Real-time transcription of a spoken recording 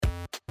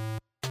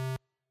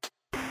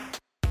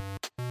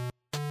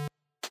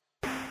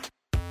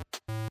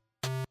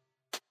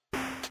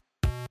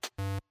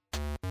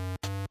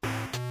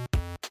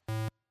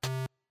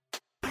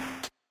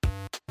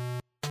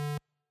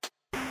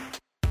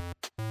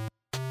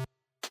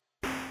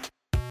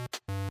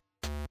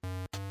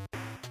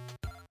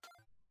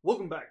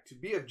Welcome back to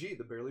BFG,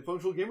 the Barely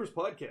Functional Gamers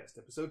Podcast,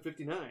 episode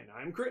 59.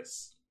 I'm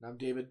Chris. And I'm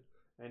David.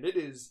 And it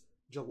is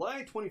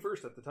July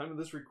 21st at the time of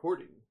this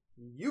recording.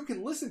 You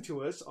can listen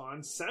to us on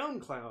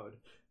SoundCloud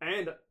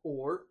and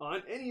or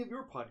on any of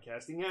your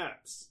podcasting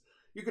apps.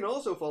 You can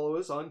also follow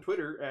us on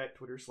Twitter at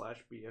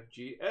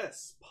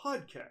Twitter/BFGS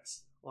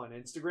Podcast, on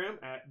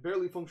Instagram at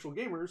Barely Functional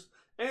Gamers,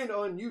 and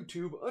on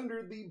YouTube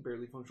under the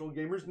Barely Functional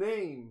Gamers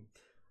name.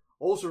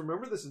 Also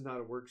remember, this is not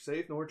a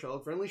work-safe nor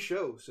child-friendly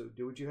show, so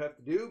do what you have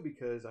to do,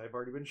 because I've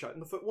already been shot in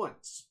the foot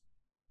once.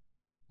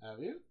 Have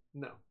you?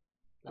 No.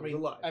 I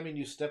mean,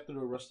 you stepped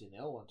through a rusty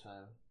nail one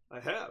time.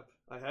 I have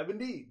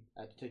indeed.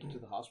 I had to take you to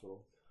the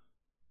hospital.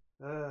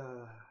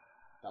 That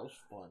was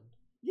fun.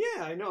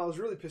 Yeah, I know. I was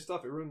really pissed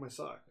off. It ruined my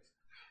socks.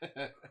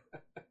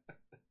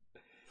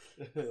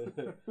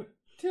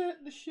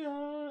 Tetanus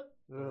shot.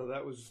 Oh,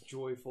 that was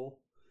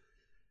joyful.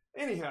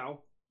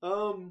 Anyhow,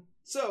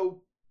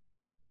 so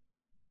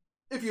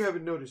if you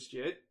haven't noticed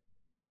yet,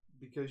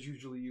 because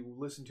usually you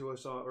listen to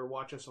us or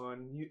watch us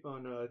on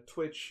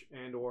Twitch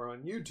and or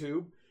on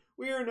YouTube,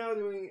 we are now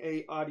doing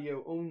a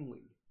audio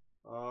only.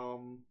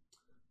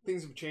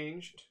 Things have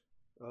changed.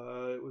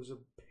 It was a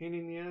pain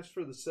in the ass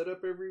for the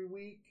setup every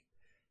week,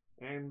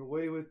 and the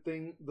way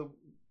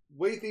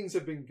things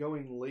have been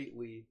going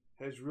lately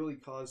has really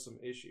caused some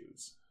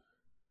issues.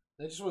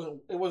 It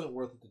wasn't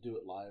worth it to do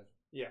it live.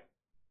 Yeah.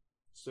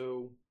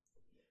 So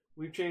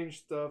we've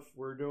changed stuff.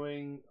 We're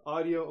doing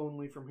audio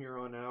only from here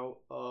on out.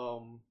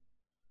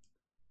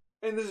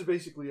 And this is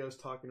basically us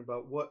talking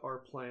about what our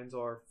plans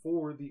are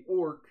for the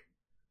Orc,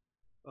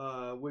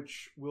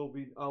 which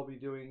I'll be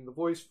doing the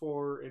voice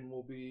for, and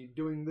we'll be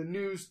doing the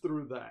news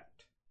through that.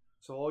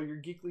 So all your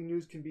geekly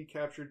news can be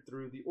captured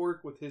through the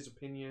Orc with his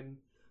opinion.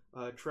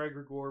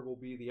 Tragrigor will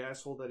be the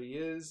asshole that he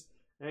is,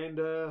 and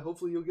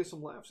hopefully you'll get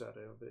some laughs out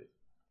of it.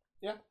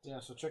 Yeah.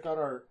 So check out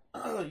our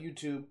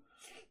YouTube,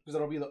 because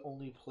that'll be the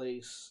only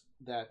place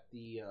that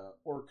the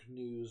Orc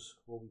news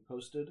will be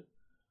posted.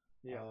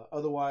 Yeah.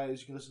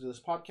 Otherwise, you can listen to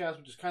this podcast,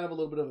 which is kind of a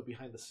little bit of a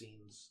behind the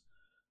scenes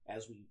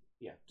as we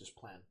just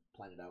plan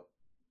it out.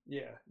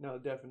 Yeah, no,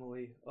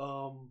 definitely.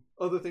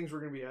 Other things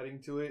we're going to be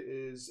adding to it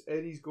is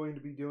Eddie's going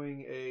to be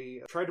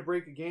doing try to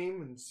break a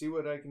game and see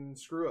what I can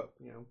screw up.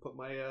 You know, put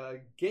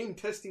my game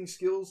testing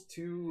skills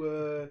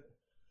to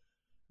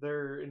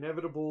their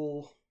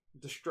inevitable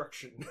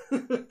destruction.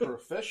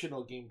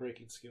 Professional game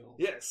breaking skills.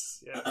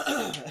 Yes.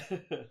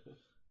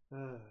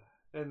 And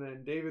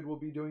then David will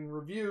be doing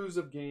reviews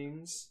of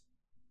games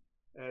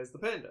as the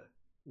Panda.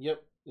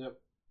 Yep.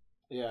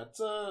 Yeah, it's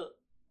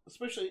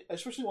especially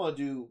want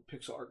to do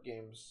pixel art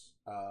games,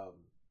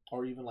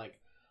 or even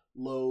like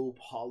low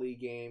poly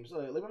games.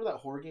 Remember that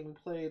horror game we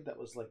played that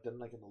was like done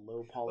like in the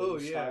low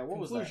poly style? What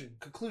was that?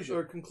 Conclusion.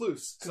 Or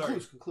Concluse.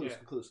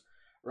 Concluse.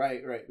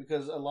 Right.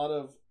 Because a lot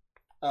of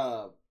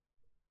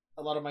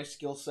my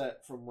skill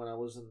set from when I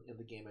was in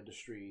the game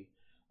industry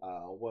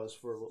was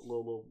for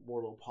more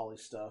low poly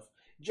stuff.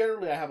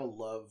 Generally, I have a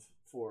love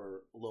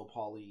for low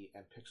poly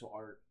and pixel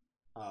art,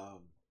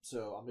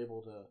 so I'm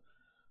able to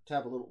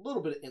have a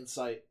little bit of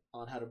insight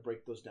on how to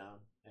break those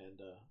down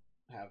and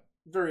have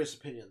various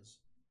opinions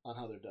on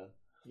how they're done.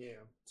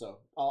 Yeah. So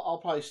I'll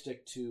probably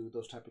stick to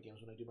those type of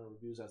games when I do my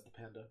reviews as the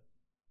Panda.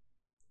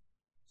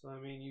 So I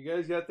mean, you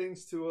guys got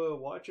things to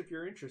watch if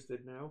you're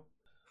interested now.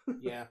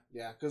 yeah,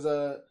 because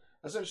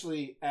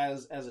essentially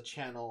as a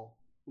channel,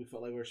 we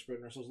felt like we were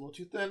spreading ourselves a little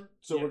too thin.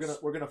 So yes.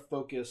 we're gonna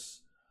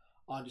focus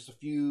on just a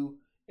few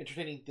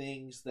entertaining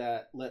things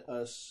that let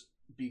us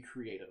be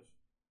creative.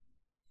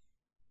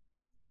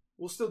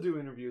 We'll still do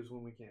interviews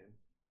when we can.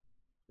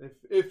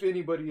 If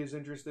anybody is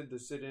interested to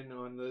sit in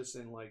on this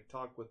and like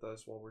talk with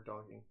us while we're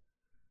talking.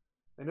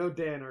 I know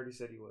Dan already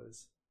said he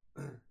was.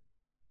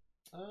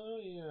 Oh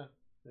yeah.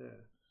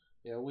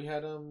 Yeah, we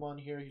had him on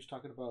here. He was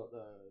talking about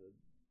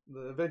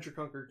the Adventure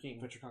Conquer King.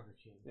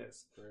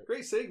 Yes. Right.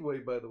 Great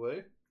segue, by the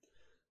way.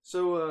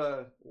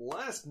 So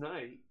last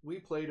night we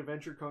played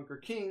Adventure Conquer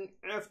King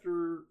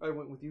after I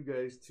went with you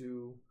guys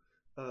to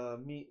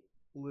meet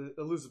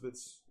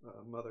Elizabeth's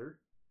mother,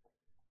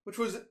 which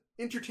was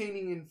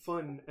entertaining and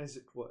fun as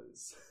it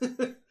was.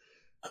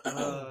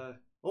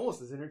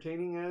 Almost as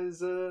entertaining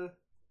as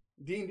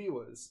D&D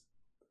was.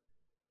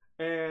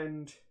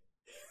 And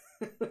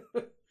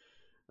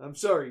I'm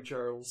sorry,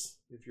 Charles,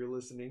 if you're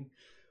listening.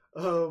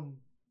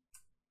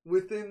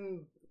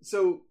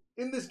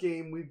 In this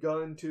game, we've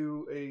gone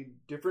to a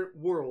different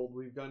world.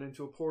 We've gone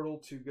into a portal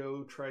to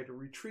go try to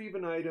retrieve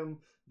an item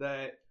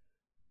that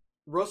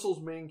Russell's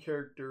main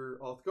character,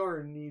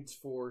 Althgar, needs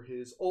for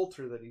his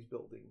altar that he's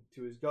building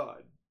to his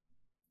god.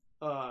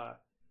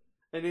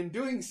 And in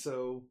doing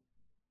so,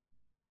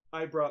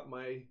 I brought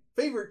my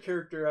favorite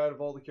character out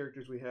of all the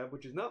characters we have,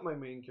 which is not my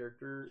main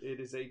character. It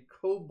is a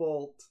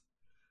Cobalt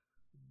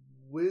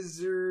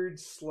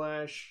wizard /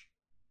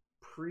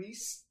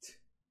 priest.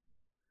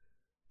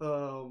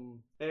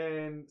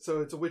 And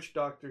so it's a witch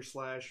doctor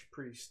 /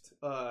 priest.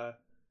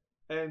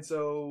 And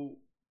so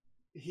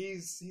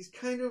he's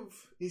kind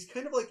of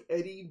like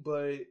Eddie,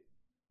 but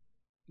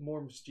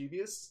more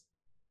mischievous.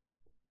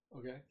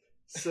 Okay.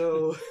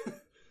 So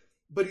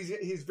but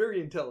he's very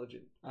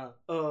intelligent.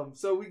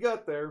 So we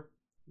got there,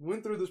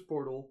 went through this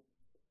portal,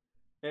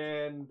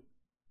 and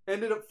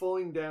ended up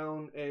falling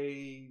down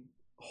a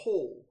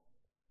hole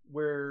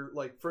where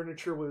like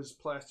furniture was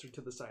plastered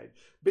to the side.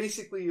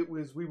 Basically,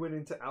 we went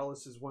into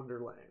Alice's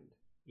Wonderland.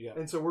 Yeah.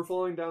 And so we're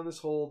falling down this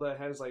hole that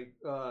has like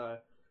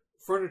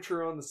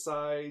furniture on the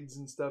sides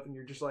and stuff, and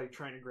you're just like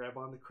trying to grab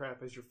on the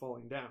crap as you're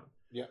falling down.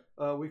 Yeah.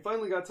 We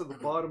finally got to the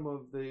bottom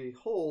of the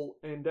hole,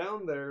 and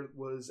down there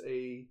was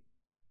a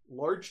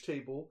large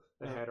table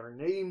that had our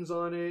names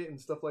on it and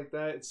stuff like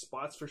that. It's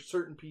spots for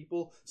certain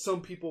people.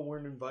 Some people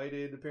weren't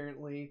invited,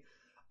 apparently.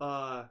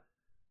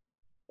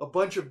 A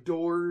bunch of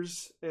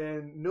doors,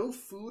 and no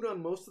food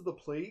on most of the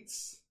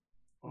plates.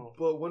 Oh.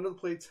 But one of the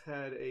plates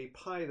had a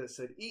pie that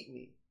said "Eat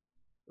Me,"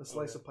 a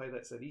slice of pie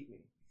that said "Eat Me."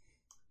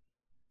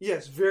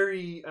 Yes,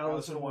 very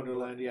Alice in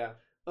Wonderland. Yeah.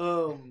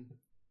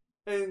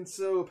 And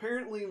so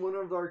apparently one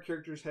of our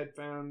characters had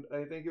found,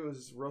 I think it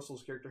was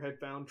Russell's character, had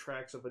found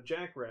tracks of a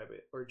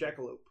jackrabbit, or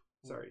jackalope,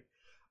 sorry,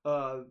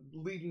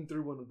 leading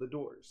through one of the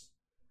doors.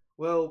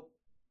 Well,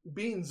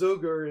 being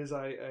Zogar as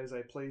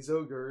I play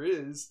Zogar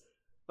is,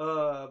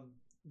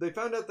 they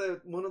found out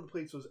that one of the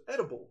plates was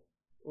edible,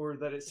 or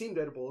that it seemed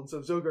edible, and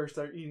so Zogar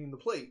started eating the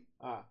plate.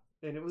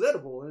 And it was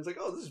edible, and it's like,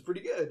 oh, this is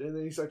pretty good. And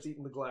then he starts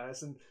eating the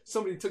glass, and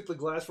somebody took the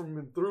glass from him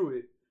and threw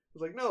it. He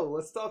was like, no,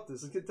 let's stop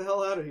this. Let's get the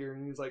hell out of here.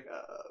 And he was like,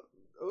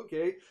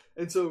 okay.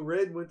 And so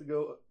Red went to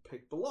go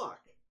pick the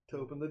lock to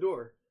open the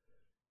door,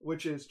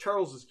 which is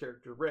Charles's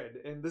character, Red.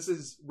 And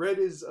Red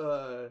is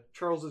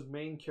Charles's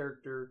main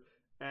character,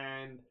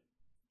 and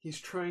he's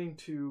trying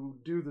to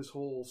do this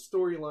whole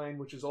storyline,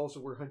 which is also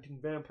we're hunting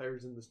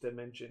vampires in this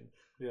dimension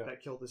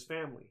that killed his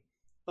family.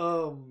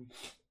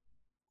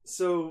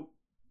 So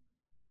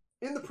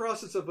in the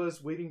process of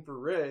us waiting for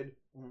Red,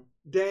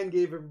 Dan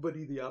gave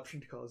everybody the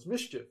option to cause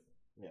mischief.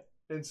 Yeah.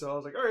 And so I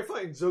was like, all right,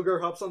 fine. Zogar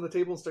hops on the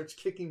table and starts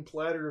kicking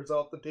platters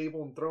off the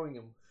table and throwing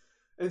them.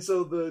 And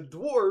so the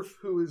dwarf,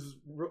 who is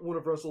one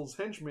of Russell's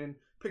henchmen,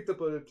 picked up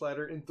a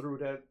platter and threw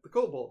it at the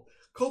kobold.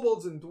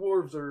 Kobolds and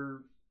dwarves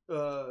are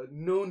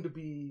known to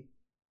be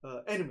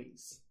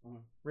enemies,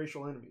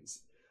 racial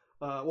enemies.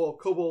 Well,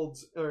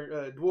 kobolds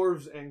are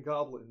dwarves and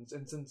goblins.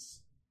 And since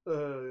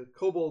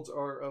kobolds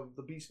are of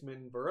the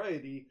beastmen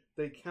variety,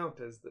 they count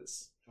as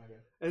this. Okay.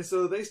 And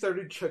so they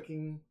started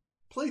chucking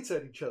plates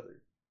at each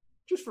other,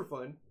 just for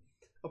fun.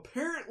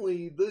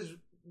 Apparently,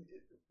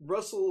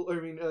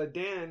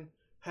 Dan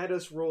had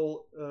us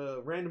roll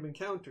random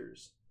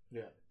encounters.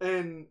 Yeah.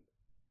 And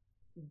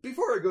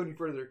before I go any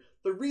further,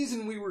 the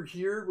reason we were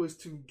here was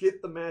to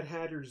get the Mad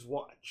Hatter's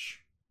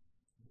watch.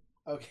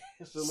 Okay.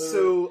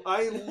 So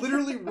I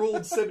literally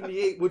rolled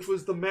 78, which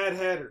was the Mad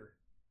Hatter.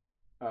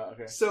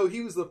 Okay. So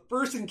he was the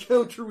first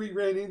encounter we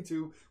ran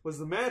into was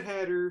the Mad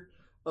Hatter,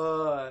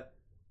 a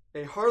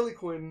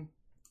Harlequin,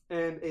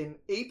 and an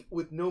ape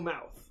with no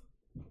mouth.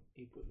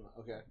 Ape with no mouth.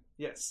 Okay.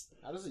 Yes.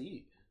 How does it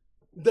eat?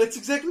 That's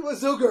exactly what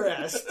Zogar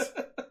asked.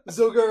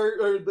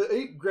 The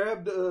ape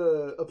grabbed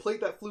a plate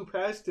that flew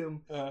past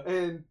him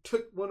and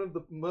took one of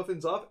the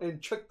muffins off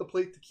and chucked the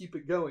plate to keep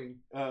it going.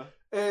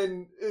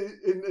 And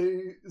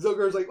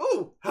Zogar's like,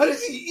 "Oh, how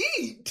does he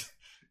eat?"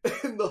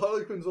 And the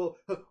Harlequins will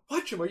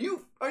watch him. Are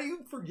you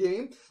for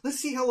game? Let's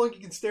see how long you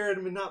can stare at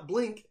him and not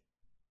blink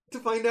to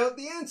find out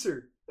the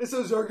answer. And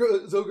so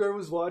Zogar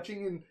was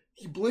watching, and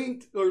he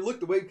blinked or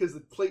looked away because the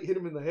plate hit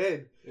him in the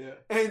head. Yeah.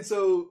 And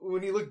so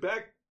when he looked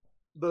back,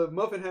 the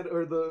muffin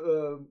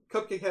the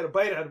cupcake had a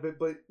bite out of it,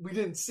 but we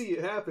didn't see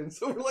it happen.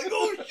 So we're like,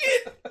 "Oh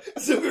shit!"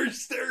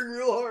 Zogar's staring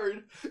real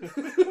hard.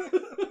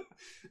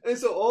 And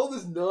so all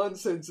this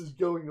nonsense is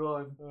going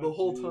on the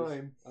whole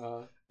time.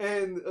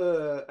 And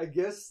I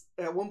guess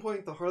at one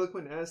point the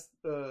Harlequin asked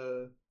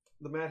the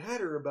Mad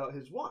Hatter about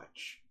his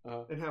watch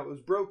and how it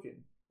was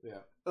broken.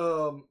 Yeah.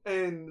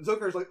 And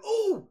Zokar's like,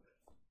 "Oh,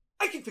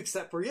 I can fix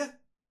that for you."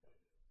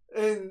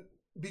 And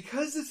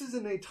because this is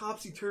in a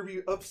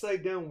topsy-turvy,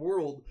 upside-down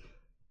world,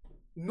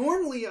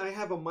 normally I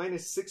have a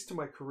 -6 to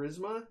my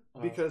charisma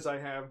because I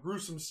have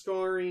gruesome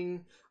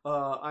scarring,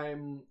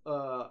 I'm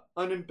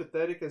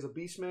unempathetic as a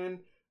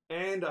beastman,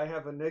 and I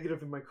have a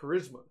negative in my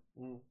charisma.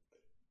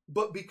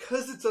 But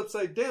because it's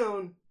upside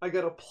down, I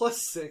got a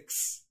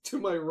 +6 to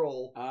my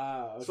roll.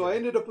 Okay. So I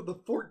ended up with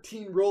a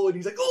 14 roll, and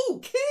he's like,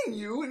 "Oh, can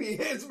you?" And he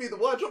hands me the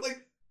watch. I'm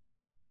like,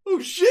 "Oh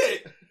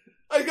shit!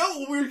 I got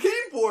what we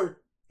came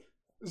for."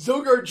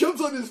 Zogar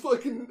jumps on his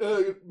fucking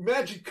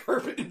magic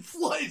carpet and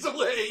flies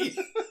away.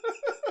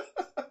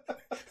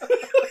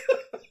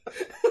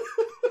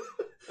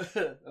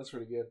 That's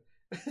pretty good.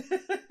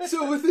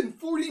 So within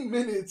 40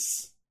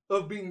 minutes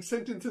of being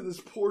sent into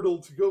this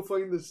portal to go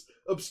find this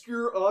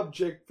obscure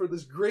object for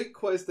this great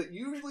quest that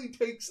usually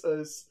takes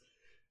us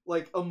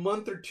like a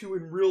month or two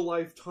in real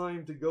life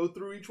time to go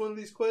through each one of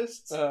these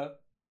quests,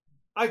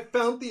 I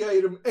found the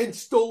item and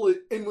stole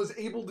it and was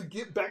able to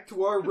get back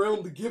to our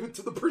realm to give it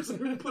to the person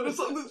who put us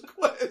on this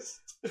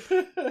quest.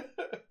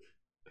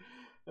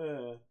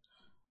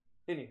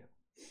 Anyhow,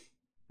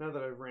 now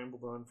that I've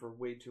rambled on for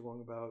way too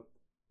long about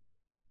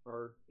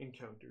our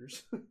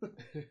encounters.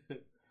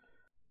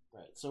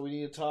 Right. So we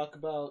need to talk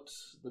about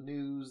the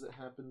news that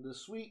happened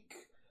this week.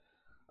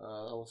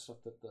 All the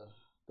stuff that the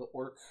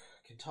orc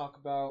can talk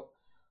about,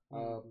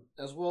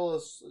 as well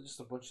as just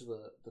a bunch of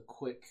the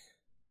quick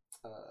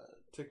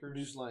Tickers.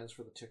 news lines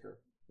for the ticker.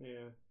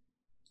 Yeah.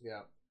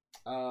 Yeah.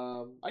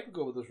 I can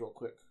go with this real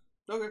quick.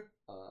 Okay.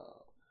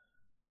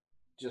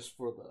 Just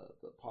for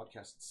the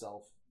podcast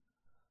itself.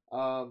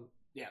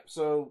 Yeah.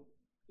 So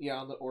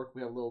on the orc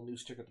we have a little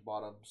news ticker at the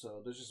bottom.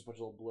 So there's just a bunch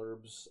of little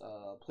blurbs.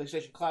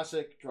 PlayStation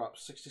Classic dropped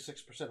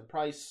 66% in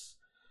price.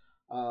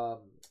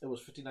 It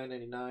was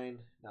 $59.99.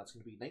 Now it's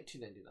going to be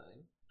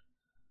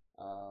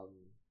 $19.99.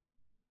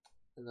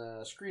 And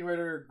the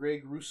screenwriter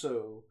Greg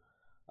Russo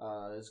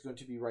is going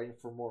to be writing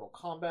for Mortal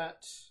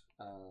Kombat.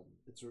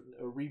 It's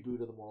a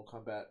reboot of the Mortal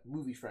Kombat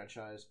movie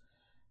franchise,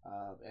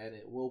 and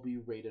it will be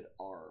rated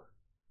R.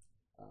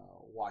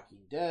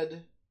 Walking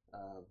Dead,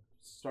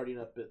 starting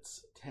up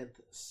its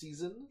 10th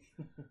season.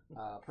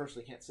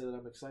 Personally, can't say that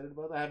I'm excited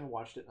about it. I haven't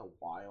watched it in a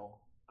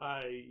while.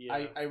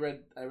 I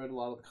read a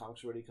lot of the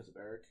comics already because of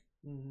Eric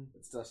and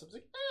stuff. So I was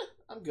like,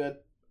 I'm good.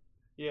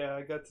 Yeah,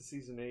 I got to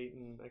season 8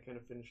 and I kind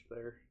of finished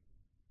there.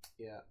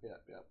 Yeah.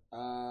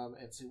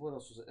 And see, what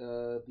else was it?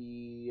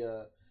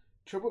 The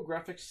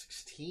TurboGrafx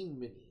 16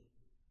 mini.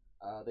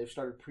 They've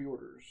started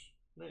pre-orders.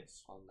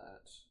 Nice. On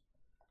that.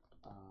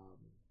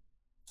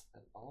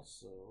 And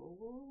also,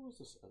 what was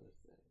this other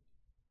thing?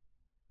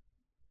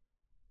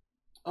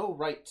 Oh,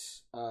 right.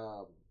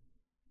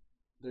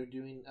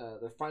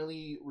 They're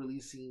finally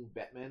releasing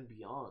Batman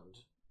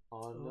Beyond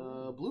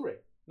on Blu-ray.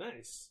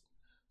 Nice.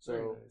 So,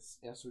 very nice.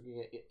 Yeah, so we're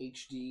going to get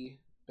HD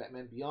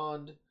Batman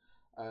Beyond,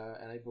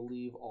 and I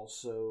believe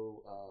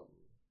also,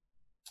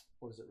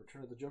 what is it,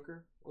 Return of the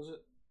Joker, was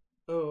it?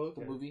 Oh,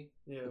 okay. The movie?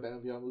 Yeah. The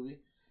Batman Beyond movie.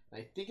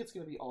 And I think it's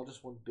going to be all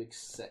just one big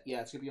set.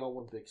 Yeah, it's going to be all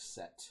one big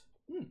set.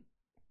 You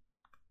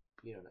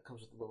know, and it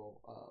comes with a little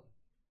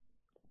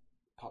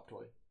pop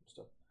toy and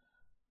stuff.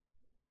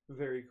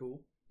 Very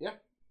cool. Yeah,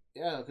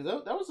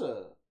 because that was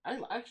I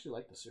actually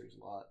liked the series a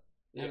lot.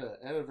 It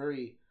had a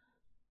very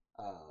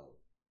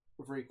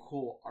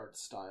cool art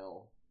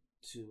style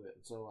to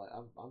it, so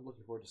I'm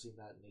looking forward to seeing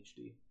that in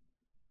HD.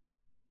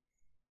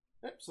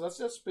 Yep, so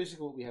that's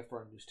basically what we had for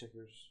our news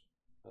tickers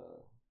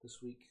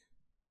this week.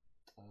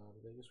 I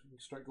guess we can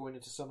start going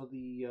into some of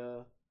the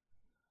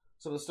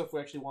stuff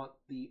we actually want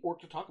the orc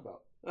to talk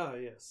about. Ah,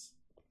 yes.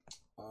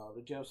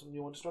 Did you have something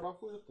you want to start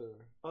off with,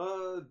 or?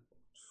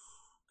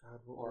 God,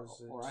 what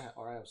was it? Or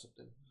I have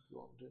something. If you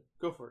want me to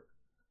go for it.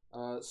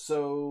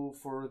 So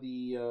for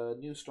the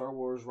new Star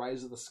Wars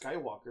Rise of the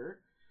Skywalker,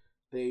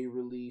 they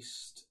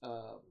released,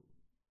 well,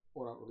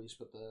 not released,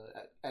 but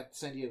at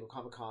San Diego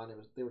Comic-Con,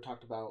 they were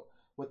talked about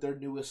what their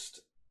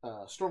newest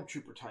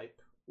Stormtrooper type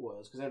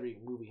was, because every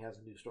movie has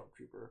a new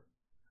Stormtrooper.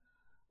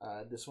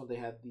 This one they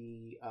had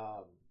the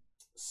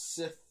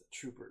Sith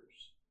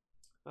Troopers.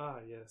 Ah,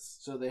 yes.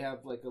 So they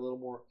have like a little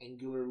more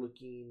angular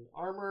looking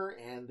armor,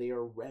 and they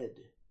are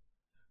red.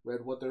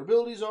 Red, what their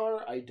abilities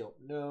are, I don't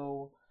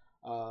know.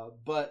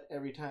 But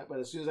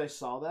as soon as I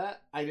saw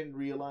that, I didn't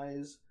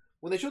realize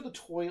when they showed the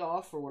toy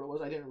off for what it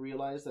was. I didn't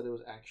realize that it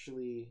was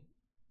actually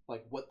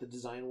like what the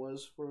design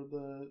was for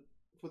the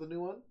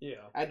new one.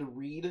 Yeah, I had to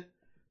read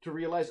to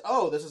realize.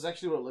 Oh, this is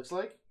actually what it looks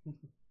like.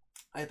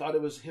 I thought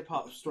it was Hip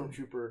Hop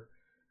Stormtrooper.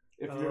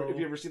 If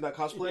you ever seen that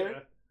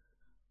cosplayer.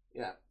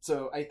 Yeah.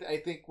 So I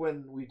think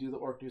when we do the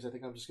orc news, I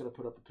think I'm just gonna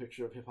put up a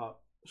picture of Hip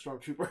Hop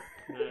Stormtrooper.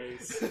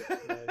 Nice.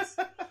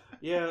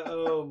 Yeah,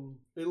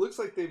 it looks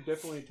like they've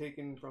definitely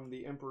taken from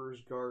the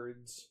Emperor's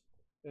Guards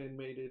and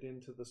made it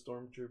into the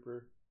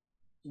Stormtrooper.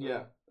 So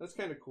yeah. That's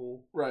kind of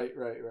cool. Right.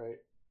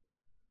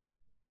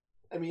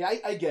 I mean,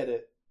 I get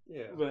it.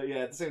 Yeah. But yeah,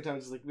 at the same time,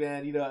 it's like,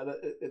 man, you know,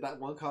 that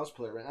one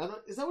cosplayer, man.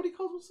 Is that what he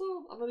calls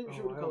himself? I'm not even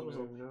sure what he calls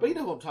himself. But you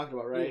know who I'm talking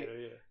about, right?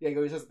 Yeah. Yeah, he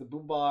always has the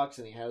boombox,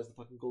 and he has the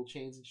fucking gold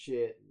chains and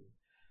shit, and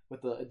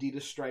with the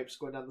Adidas stripes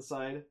going down the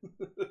side.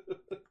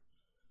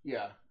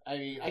 Yeah. I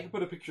mean, I can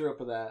put a picture up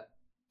of that.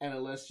 And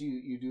unless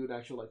you do an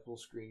actual like full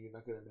screen, you're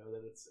not gonna know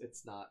that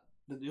it's not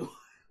the new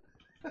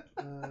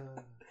one.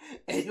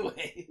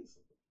 Anyways,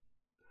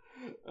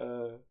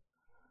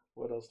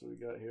 what else do we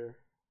got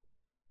here?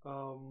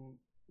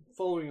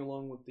 Following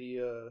along with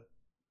the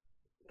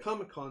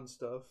Comic-Con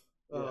stuff,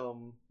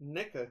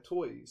 NECA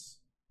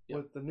Toys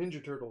with the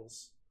Ninja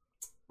Turtles.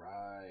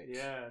 Right.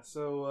 Yeah.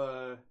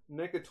 So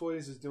NECA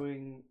Toys is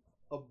doing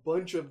a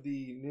bunch of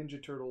the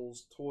Ninja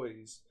Turtles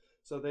toys.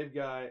 So they've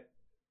got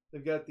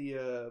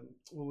the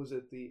what was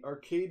it? The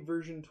arcade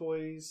version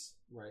toys,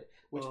 right?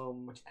 Which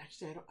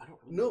actually I don't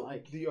really no,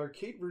 like. The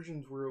arcade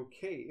versions were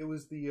okay. It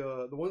was the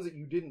ones that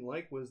you didn't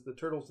like was the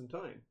Turtles in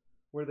Time,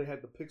 where they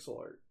had the pixel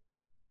art.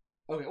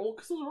 Okay, well,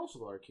 because those are also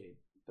the arcade.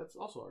 That's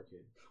also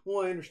arcade.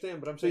 Well, I understand,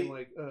 but I'm saying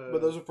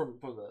but those are from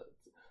the.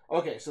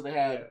 Okay, so they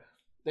had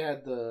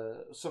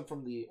some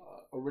from the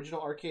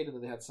original arcade, and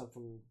then they had some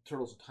from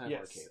Turtles in Time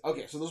arcade.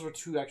 Okay, so those were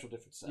two actual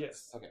different sets.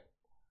 Yes. Okay.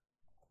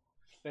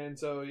 And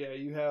so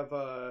you have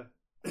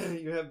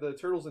the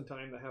Turtles in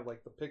Time that have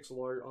like the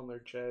pixel art on their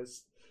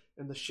chest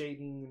and the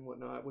shading and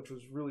whatnot, which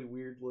was really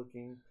weird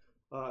looking.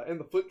 And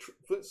the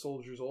foot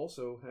soldiers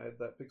also had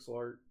that pixel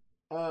art.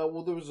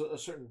 Well, there was a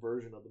certain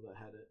version of them that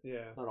had it.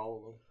 Yeah. Not all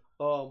of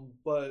them.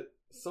 But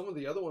some of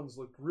the other ones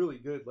looked really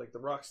good. Like the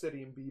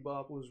Rocksteady and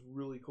Bebop was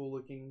really cool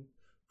looking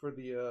for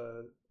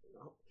the.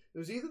 It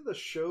was either the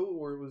show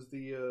or it was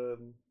the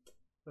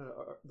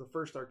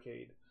first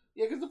arcade.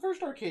 Yeah, because the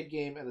first arcade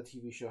game and the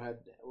TV show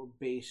were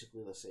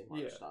basically the same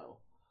art style.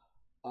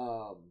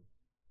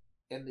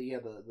 And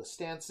the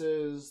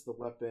stances, the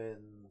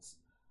weapons,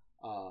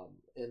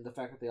 and the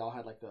fact that they all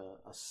had like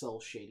a cell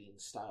shading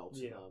style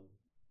to them,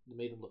 it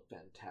made them look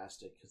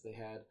fantastic because they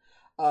had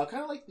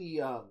kind of like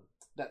the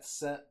that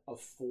set of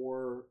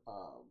 4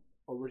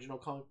 original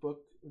comic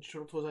book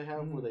Turtle toys I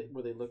have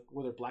where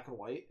they're black and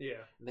white.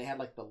 Yeah, and they had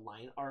like the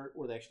line art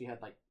where they actually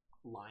had like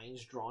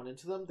lines drawn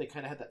into them. They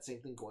kind of had that same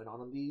thing going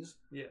on these.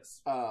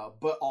 Yes.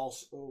 But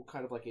also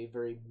kind of like a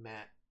very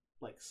matte,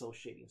 like cell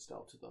shading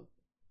style to them.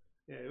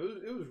 Yeah,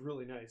 it was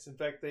really nice. In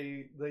fact,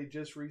 they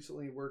just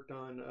recently worked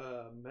on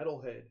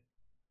Metalhead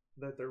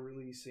that they're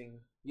releasing.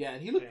 Yeah,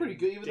 and he looked pretty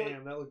good.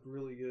 That looked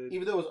really good.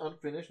 Even though it was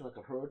unfinished and like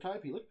a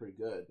prototype, he looked pretty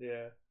good.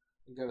 Yeah,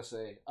 I gotta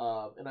say.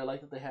 And I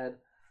like that they had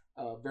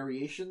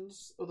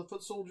variations of the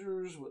foot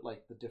soldiers with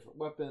like the different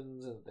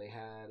weapons, and they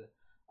had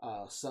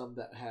some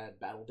that had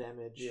battle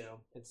damage. Yeah.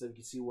 And so you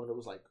can see one that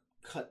was like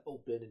cut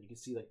open, and you can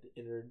see like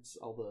the innards,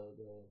 all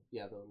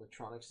the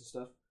electronics and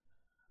stuff.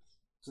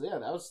 So yeah,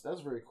 that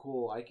was very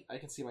cool. I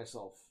can see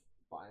myself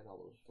buying all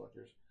those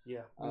fuckers.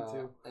 Yeah, me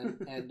too.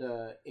 and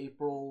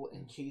April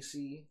and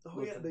Casey.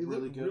 Oh yeah, they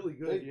look really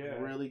good.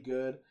 Really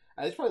good.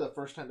 And it's probably the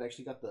first time they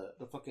actually got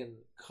the fucking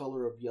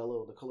color of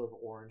yellow, the color of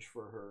orange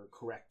for her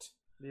correct.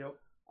 Yep.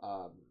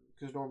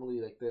 Because normally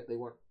like they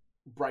weren't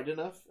bright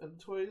enough in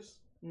the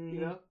toys,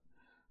 you know.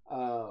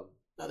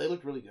 No, they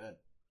looked really good.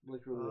 Really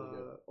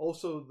good.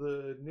 Also,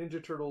 the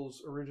Ninja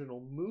Turtles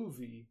original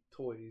movie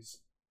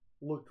toys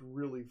looked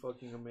really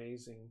fucking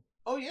amazing.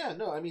 Oh yeah,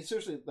 no, I mean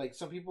seriously, like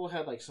some people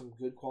had like some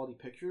good quality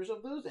pictures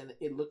of those, and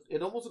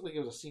it almost looked like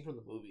it was a scene from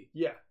the movie.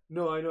 Yeah,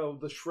 no, I know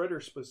the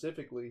Shredder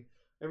specifically.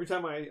 Every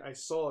time I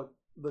saw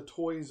the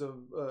toys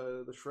of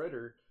the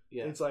Shredder,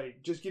 it's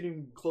like just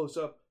getting close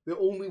up. The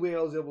only way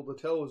I was able to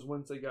tell was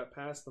once they got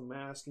past the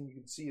mask and you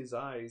could see his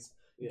eyes.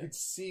 You could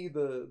see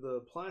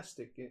the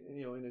plastic,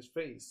 in his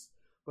face.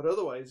 But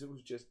otherwise, it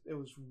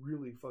was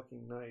really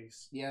fucking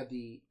nice. Yeah,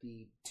 the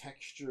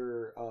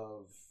texture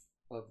of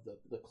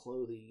the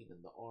clothing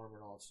and the armor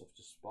and all that stuff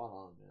just spot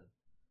on, man.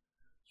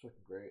 It's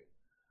fucking great.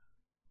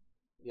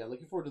 Yeah,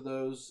 looking forward to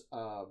those.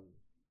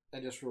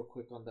 And just real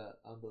quick on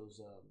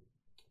those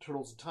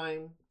Turtles in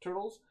Time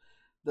Turtles,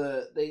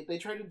 they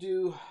tried to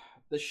do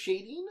the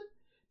shading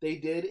they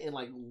did in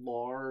like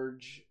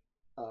large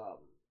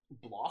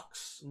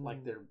blocks,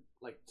 like they're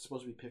like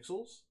supposed to be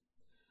pixels.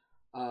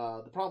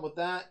 The problem with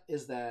that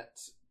is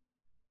that's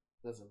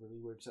a really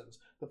weird sentence.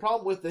 The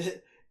problem with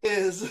it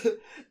is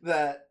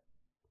that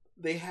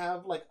they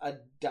have like a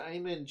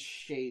diamond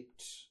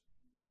shaped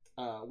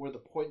where the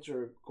points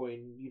are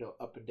going,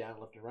 up and down,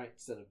 left and right,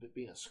 instead of it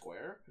being a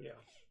square. Yeah.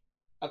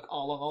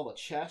 Along all the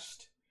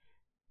chest,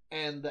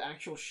 and the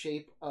actual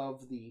shape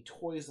of the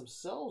toys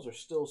themselves are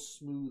still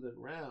smooth and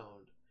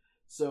round.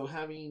 So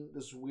having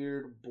this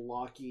weird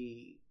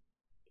blocky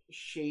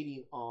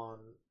shading on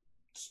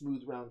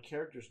smooth round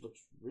characters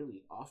looks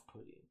really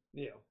off-putting.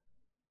 Yeah.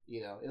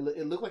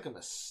 It looked like a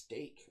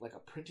mistake, like a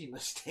printing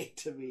mistake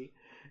to me.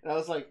 And I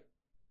was like,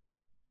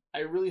 I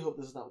really hope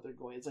this is not what they're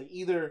going. It's like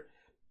either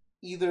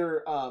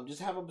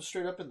just have them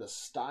straight up in the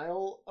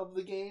style of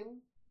the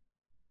game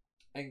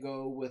and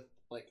go with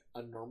like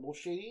a normal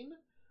shading,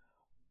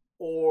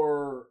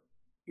 or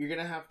you're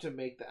gonna have to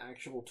make the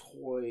actual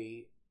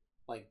toy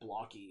like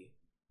blocky.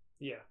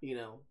 Yeah.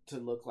 To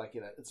look like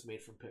it's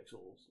made from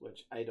pixels,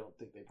 which I don't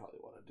think they probably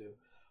want to do.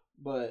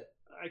 But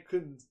I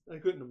couldn't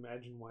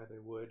imagine why they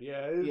would.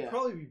 Yeah, it'd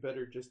probably be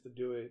better just to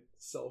do it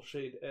cell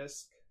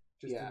shade-esque,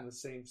 just in the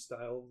same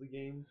style of the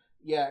game.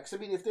 Yeah, because I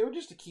mean, if they were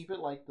just to keep it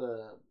like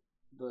the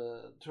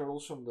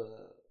Turtles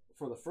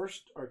for the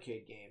first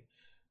arcade game,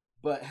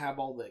 but have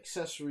all the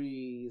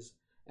accessories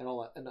and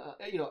all that, and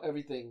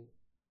everything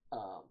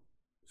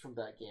from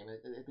that game,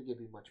 I think it'd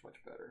be much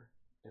better.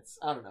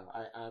 I don't know.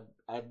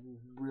 I'm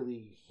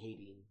really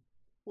hating.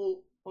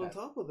 Well, on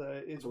top of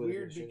that, it's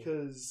weird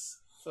because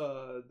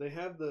they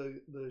have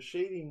the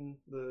shading,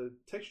 the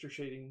texture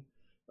shading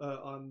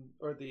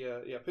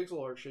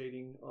pixel art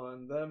shading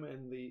on them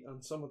and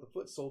on some of the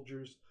foot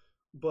soldiers,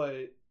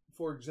 but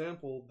for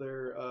example,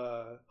 their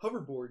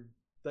hoverboard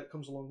that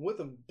comes along with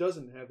them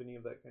doesn't have any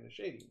of that kind of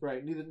shading.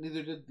 Right.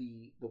 Neither did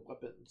the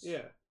weapons.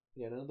 Yeah.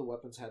 Yeah. None of the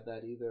weapons had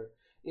that either.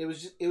 It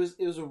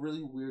was a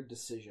really weird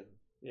decision.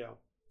 Yeah.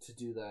 To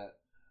do that.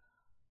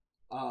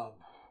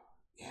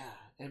 Yeah.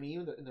 I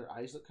mean, even their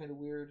eyes look kind of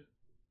weird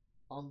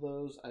on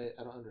those. I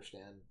don't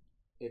understand.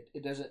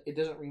 It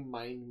doesn't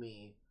remind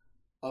me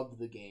of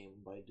the game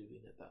by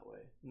doing it that way.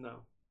 No.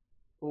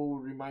 What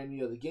would remind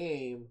me of the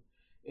game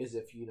is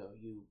if you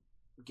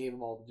gave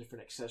them all the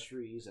different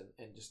accessories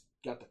and just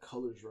got the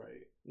colors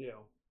right.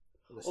 Yeah.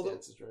 And the Although,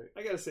 stance is right.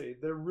 I gotta say,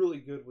 they're really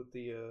good with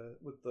the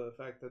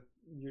fact that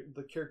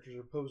the characters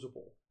are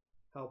posable.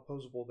 How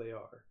posable they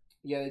are.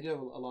 Yeah, they do have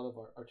a lot of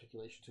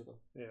articulation to them.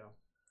 Yeah.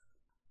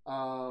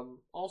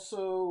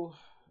 Also,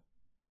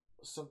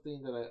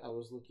 something that I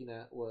was looking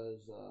at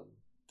was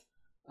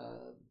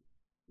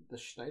the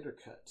Schneider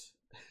cut.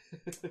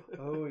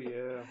 Oh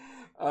yeah.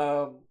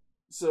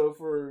 So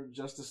for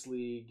Justice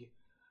League,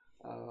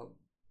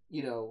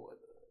 you know,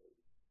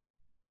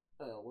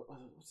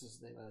 what's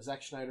his name?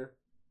 Zack Schneider.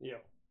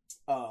 Yeah.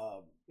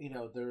 You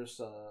know,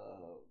 there's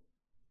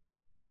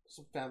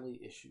some family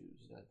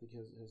issues. You know, I think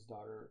his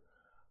daughter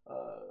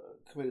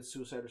committed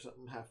suicide or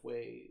something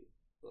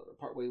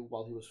partway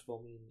while he was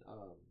filming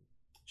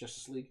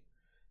Justice League,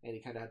 and he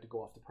kind of had to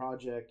go off the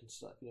project and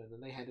stuff. You know, and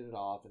then they handed it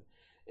off, and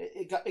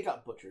it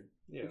got butchered.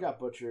 Yeah. It got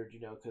butchered, you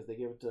know, because they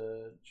gave it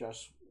to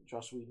Joss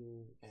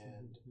Whedon,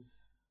 and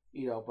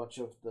you know, a bunch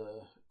of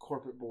the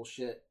corporate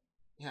bullshit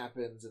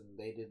happens, and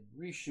they did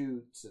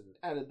reshoots and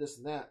added this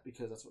and that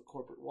because that's what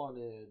corporate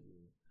wanted.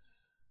 And,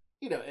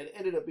 you know, it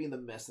ended up being the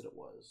mess that it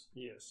was.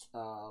 Yes.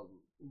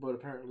 But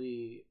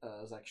apparently,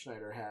 Zack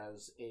Schneider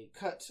has a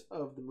cut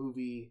of the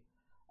movie,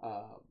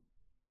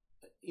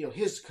 you know,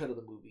 his cut of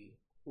the movie,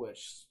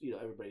 which, you know,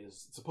 everybody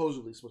is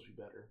supposedly supposed to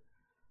be better.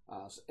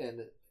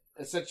 And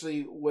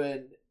essentially,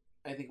 when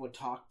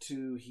talked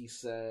to, he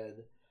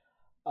said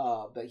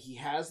that he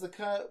has the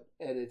cut,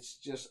 and it's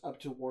just up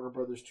to Warner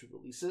Brothers to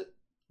release it.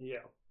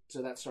 Yeah.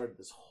 So that started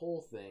this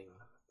whole thing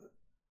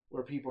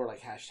where people are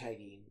like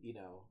hashtagging, you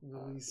know,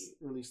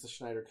 release the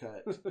Schneider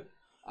cut.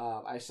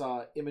 I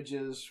saw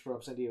images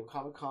from San Diego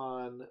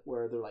Comic-Con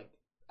where they're like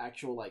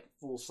actual like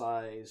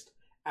full-sized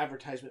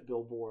advertisement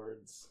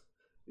billboards,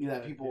 you know,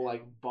 that people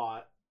like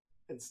bought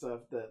and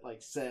stuff that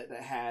like said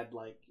that had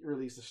like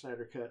release the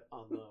Schneider cut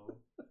on them.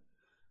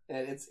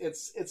 And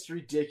it's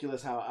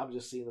ridiculous how I'm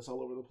just seeing this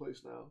all over the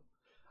place now.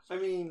 I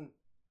mean,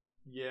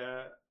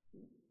 yeah.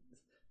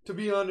 To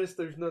be honest,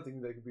 there's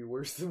nothing that could be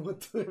worse than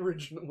what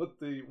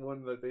the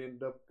one that they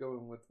ended up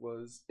going with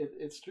was.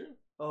 It's true.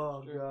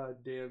 Oh, true.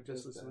 God damn,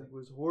 Justice League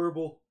was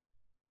horrible.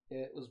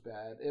 It was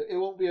bad. It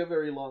won't be a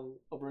very long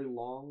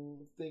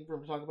thing for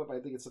him to talk about, but I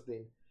think it's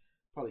something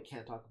probably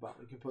can't talk about.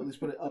 We can at least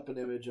put up an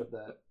image of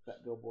that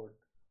billboard.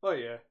 Oh,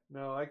 yeah.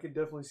 No, I could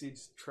definitely see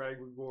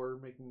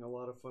Tragor making a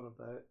lot of fun of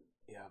that.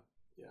 Yeah.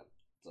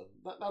 So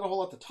not a whole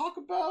lot to talk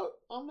about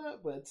on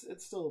that, but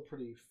it's still a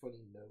pretty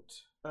funny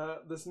note.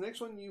 This next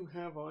one you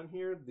have on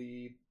here,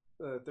 the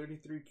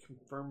 33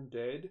 confirmed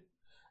dead.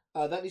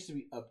 That needs to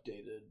be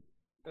updated.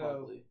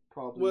 Probably.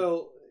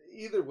 Well,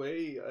 either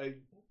way,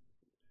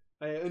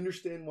 I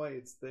understand why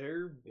it's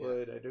there,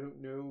 but I don't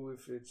know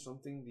if it's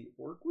something the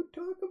orc would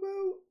talk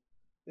about.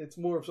 It's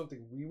more of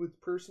something we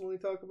would personally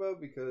talk about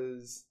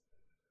because,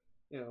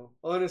 you know,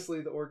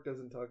 honestly, the orc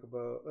doesn't talk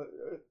about.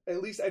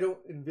 At least I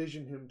don't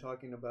envision him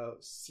talking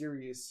about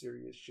serious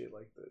shit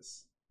like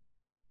this.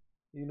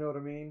 You know what I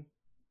mean?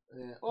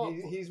 Yeah. Well,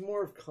 he's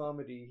more of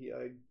comedy.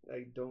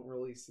 I don't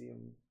really see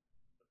him.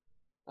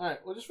 All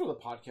right. Well, just for the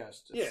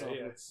podcast itself,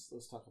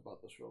 let's talk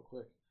about this real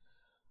quick.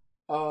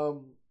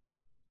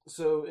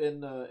 So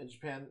in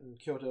Japan, in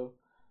Kyoto,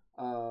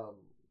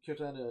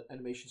 Kyoto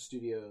Animation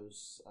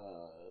Studios,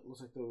 it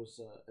looks like there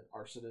was an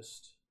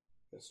arsonist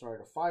that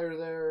started a fire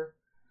there.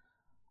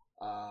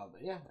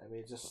 Yeah, I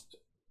mean, just,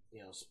 you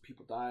know, some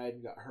people died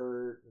and got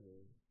hurt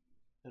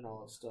and all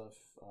that stuff.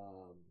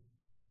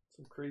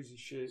 Some crazy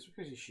shit.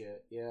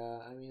 Yeah,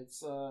 I mean,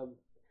 it's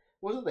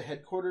wasn't the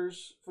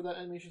headquarters for that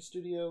animation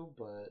studio,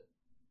 but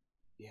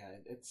yeah,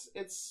 it's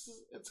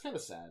kind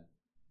of sad.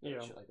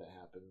 That shit like that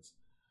happens.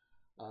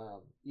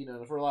 You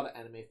know, for a lot of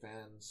anime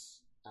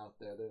fans out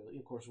there, they're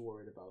of course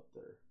worried about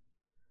their,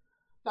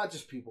 not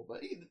just people,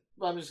 but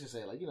I'm just gonna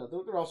say, like, you know,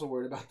 they're also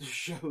worried about the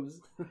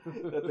shows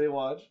that they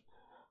watch.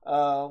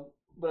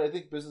 But I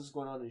think business is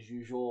going on as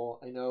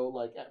usual. I know,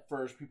 like, at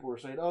first people were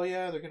saying, "Oh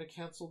yeah, they're going to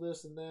cancel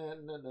this and that,"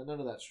 and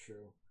none of that's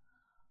true.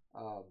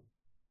 But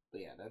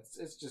yeah,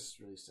 it's just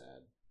really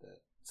sad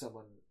that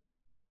someone,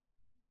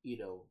 you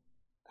know,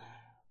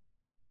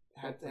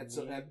 had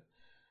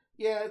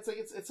yeah, it's like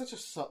it's such a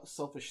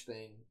selfish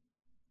thing.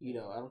 You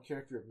know, I don't care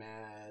if you're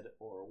mad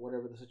or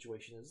whatever the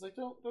situation is. Like,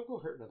 don't go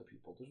hurting other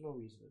people. There's no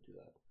reason to do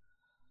that.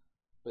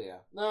 But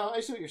yeah, no,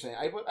 I see what you're saying.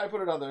 I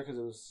put it on there because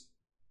it was,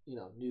 you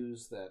know,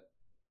 news that,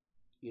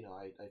 you know,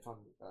 I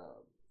found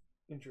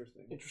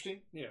interesting.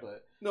 Yeah.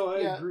 But no, I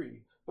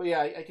agree. But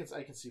yeah, I can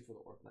see for the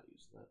orc not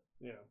using that.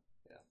 Yeah.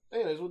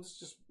 Anyways, we'll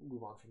just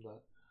move on from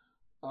that.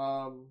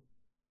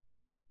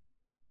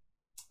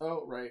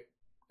 Oh right,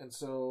 and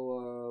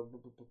so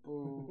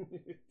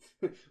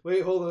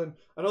wait, hold on.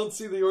 I don't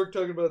see the orc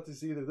talking about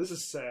this either. This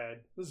is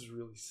sad. This is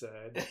really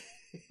sad.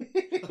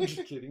 I'm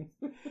just kidding.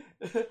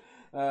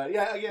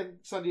 Yeah, again,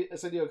 San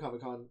Diego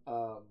Comic-Con,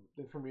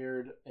 they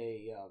premiered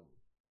a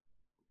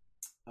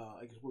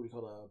I guess what we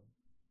call a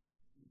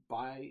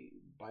biopsy?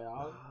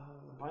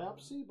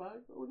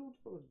 What would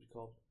it be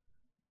called?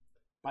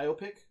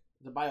 Biopic?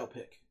 The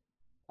biopic,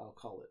 I'll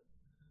call it.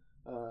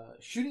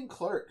 Shooting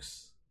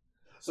Clerks.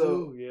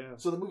 So, yeah.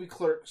 So the movie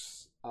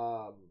Clerks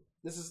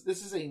This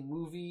is a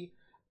movie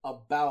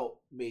about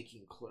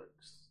making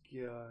Clerks.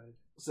 God.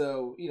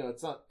 So,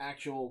 it's not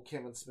actual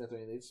Kevin Smith or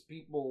anything. It's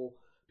people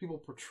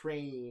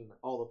portraying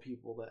all the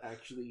people that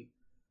actually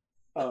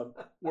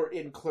were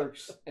in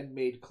Clerks and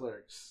made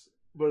Clerks.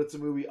 But it's a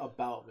movie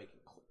about making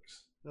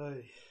Clerks.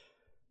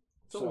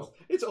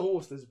 It's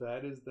almost as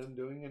bad as them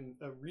doing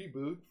a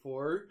reboot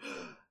for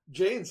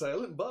Jay and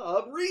Silent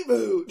Bob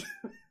reboot.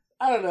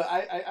 I don't know.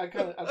 I'm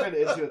kind of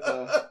into it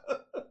though.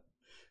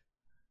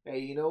 Hey,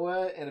 you know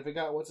what? And if it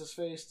got what's his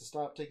face to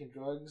stop taking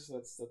drugs,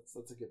 that's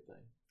a good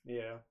thing.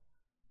 Yeah.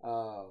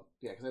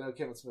 Because I know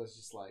Kevin Smith's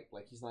just like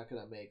he's not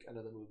gonna make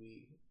another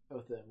movie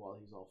with him while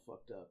he's all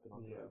fucked up and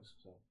on drugs.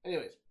 So,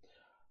 anyways,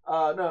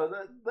 no,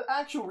 the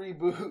actual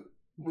reboot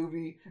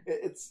movie,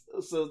 it's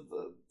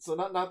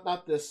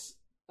not this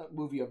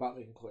movie about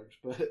making Clerks,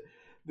 but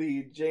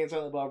the Jay and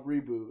Silent Bob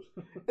reboot.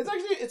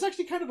 It's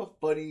actually kind of a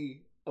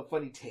funny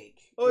take.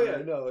 Oh right?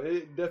 Yeah, no,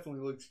 it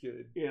definitely looks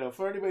good.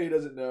 For anybody who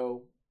doesn't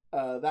know,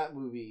 that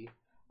movie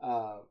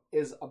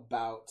is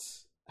about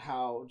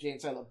how Jay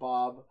and Silent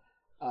Bob,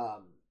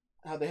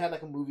 how they had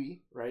like a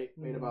movie, right,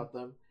 made about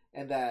them,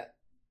 and that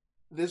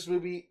this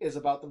movie is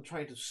about them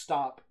trying to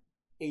stop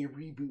a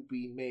reboot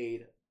being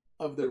made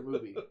of their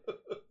movie.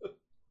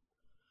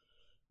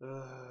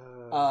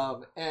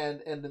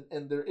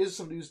 And there is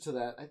some news to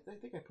that. I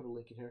think I put a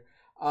link in here,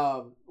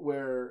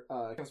 where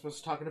Kevin Smith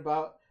was talking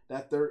about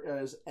that there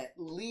is at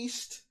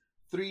least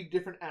 3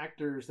 different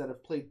actors that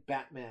have played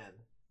Batman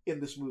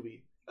in this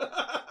movie.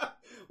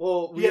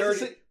 Well, we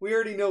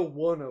already know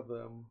one of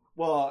them.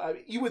 Well, I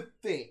mean, you would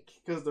think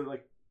because they're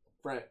like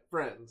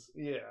friends.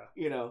 Yeah.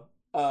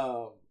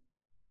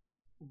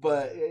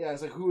 But yeah,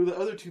 it's like, who are the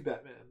other 2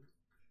 Batman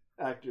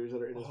actors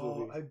that are in this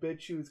movie? I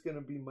bet you it's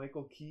gonna be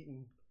Michael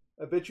Keaton.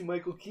 I bet you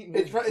Michael Keaton.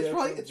 It's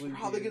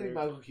probably gonna be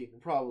Michael Keaton,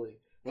 probably.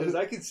 Because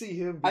I could see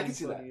him. I can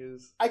see that.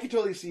 I could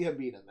totally see him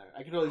being in there.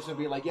 I could totally see him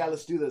being like, yeah,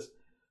 let's do this.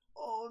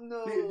 Oh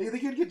no! Do you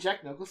think he'd get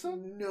Jack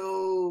Nicholson?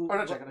 No, or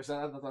not Jack Nicholson.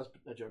 I thought that was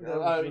a joke.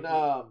 No, I mean,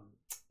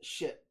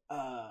 shit. Who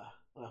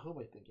am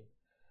I thinking?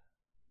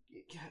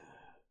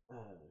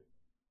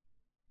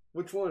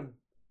 Which one?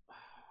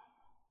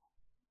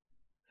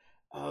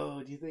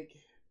 Oh, do you think?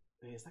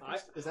 Is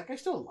that guy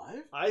still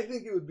alive? I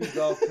think it would be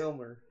Val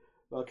Kilmer.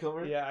 Val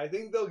Kilmer? Yeah, I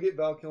think they'll get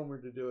Val Kilmer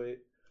to do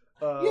it.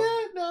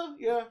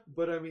 Yeah.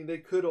 But I mean, they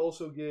could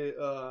also get.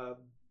 Oh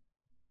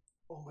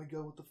my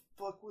god, what the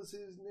fuck was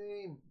his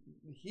name?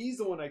 He's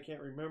the one I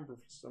can't remember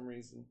for some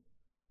reason.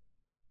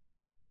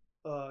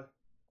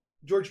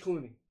 George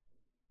Clooney.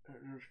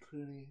 George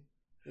Clooney.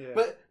 Yeah.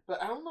 But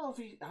I don't know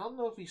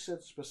if he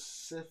said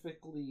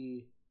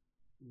specifically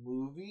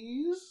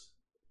movies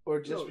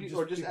or just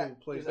people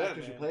play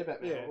actors who play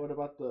Batman. Yeah. What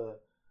about the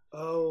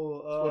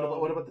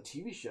what about the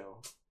TV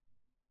show?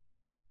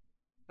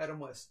 Adam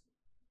West.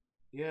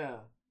 Yeah.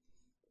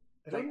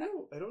 I don't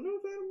know if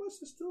Adam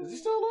West is still alive. Is he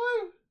still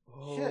alive?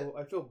 Oh, shit.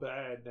 I feel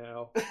bad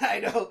now. I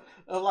know.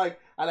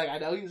 I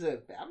know he's in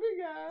Family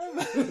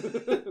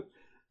Guy.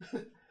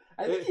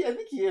 I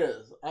think he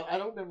is. I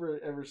don't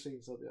ever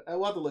seen something.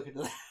 I'll have to look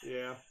into that.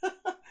 Yeah.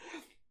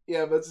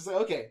 Yeah, but it's just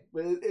like, okay,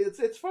 but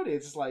it's funny.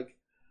 It's just like,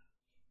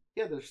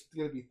 yeah, there's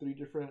gonna be 3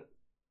 different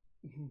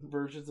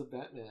versions of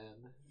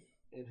Batman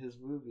in his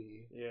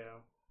movie.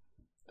 Yeah.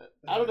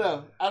 I don't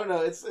know.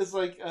 It's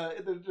like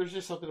there's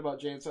just something about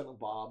Jay and Silent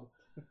Bob,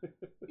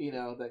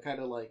 that kind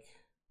of like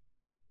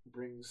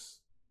brings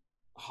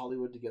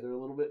Hollywood together a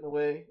little bit in a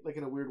way, like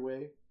in a weird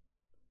way.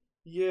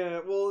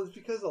 Yeah, well, it's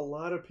because a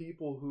lot of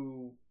people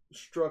who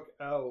struck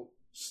out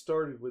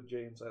started with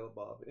Jay and Silent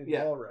Bob in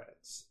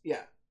Mallrats.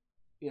 Yeah,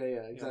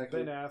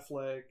 exactly. Ben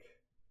Affleck,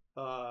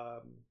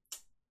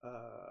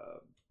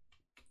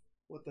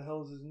 what the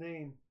hell is his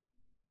name?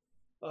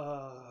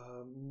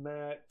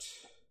 Matt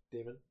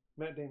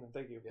Damon,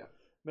 thank you. Yeah.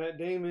 Matt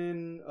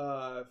Damon,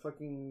 I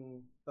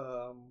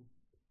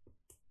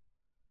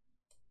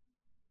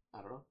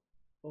don't know.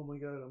 Oh my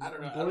god, I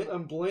don't know.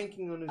 I'm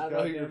blanking on his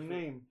goddamn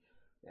name.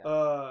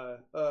 Yeah.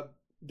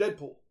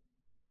 Deadpool.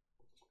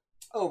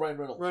 Oh,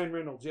 Ryan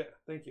Reynolds, yeah,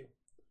 thank you.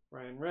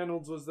 Ryan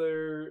Reynolds was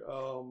there.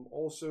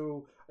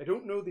 Also, I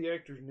don't know the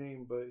actor's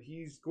name, but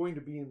he's going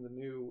to be in the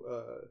new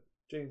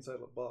Jay and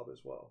Silent Bob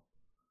as well.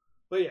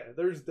 But yeah,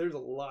 there's a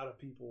lot of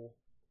people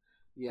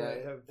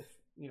that have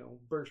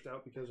burst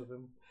out because of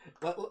him.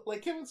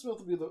 Like Kevin Smith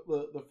will be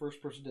the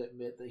first person to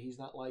admit that he's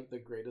not like the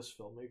greatest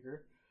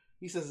filmmaker.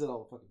 He says it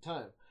all the fucking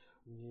time.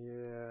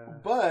 Yeah.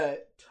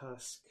 But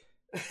Tusk.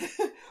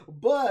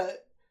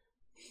 But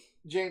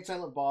Jay and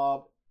Silent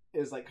Bob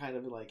is like kind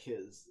of like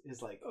his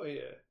like, oh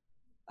yeah.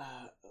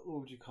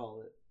 What would you call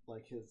it?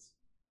 Like his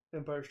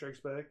Empire Strikes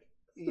Back.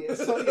 Yeah.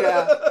 So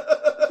yeah.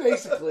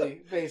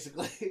 basically.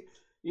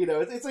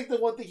 It's like the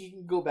one thing he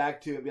can go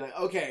back to and be like,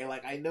 okay,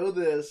 like I know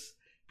this.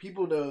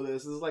 People know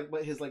this. This is like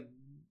his like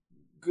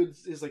good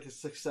is like a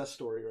success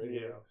story right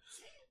here.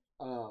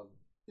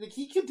 Like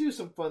he could do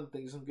some fun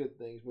things, some good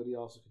things, but he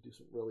also could do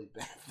some really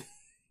bad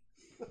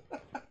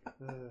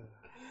things.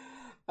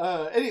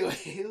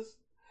 Anyways,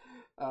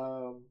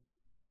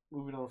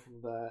 moving on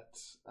from that,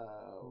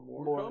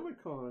 more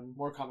Comic-Con.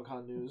 More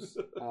Comic-Con news.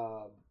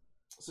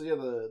 So yeah,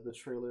 the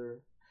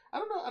trailer. I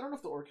don't know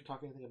if the orc can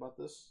talk anything about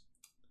this,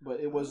 but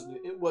it was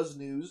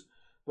news.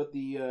 But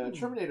the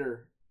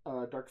Terminator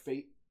Dark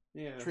Fate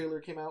trailer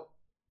came out,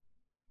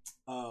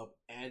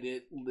 and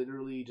it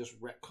literally just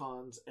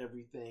retcons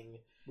everything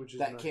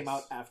that came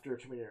out after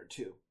Terminator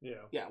 2.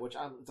 Yeah, which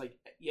it's like,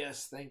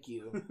 yes, thank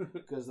you,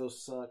 because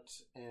those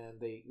sucked, and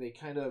they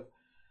kind of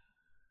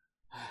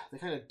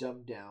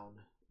dumbed down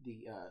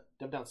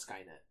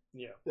Skynet.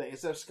 Yeah, like,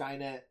 instead of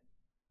Skynet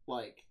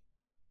like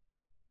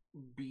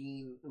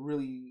being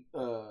really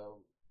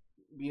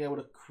being able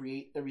to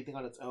create everything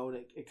on its own,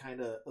 it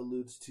kind of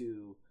alludes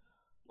to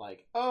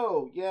like,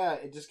 oh yeah,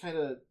 it just kind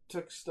of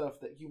took stuff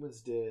that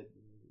humans did.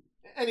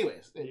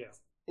 Anyways, it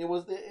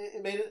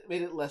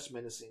made it less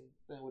menacing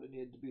than what it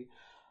needed to be.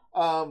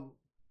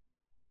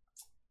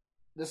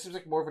 This seems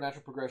like more of a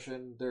natural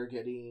progression. They're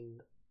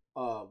getting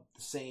the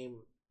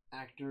same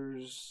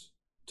actors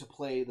to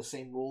play the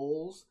same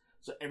roles,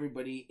 so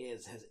everybody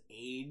has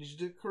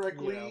aged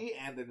correctly,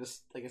 and they're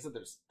just, like I said,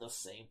 they're the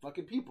same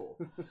fucking people.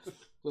 So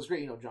it's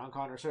great, John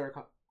Connor, Sarah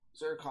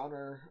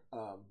Connor,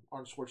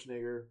 Arnold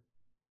Schwarzenegger.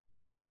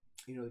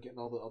 They're getting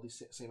all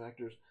these same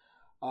actors.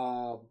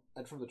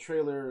 And from the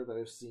trailer that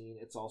I've seen,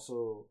 it's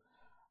also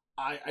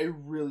I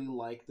really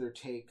like their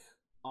take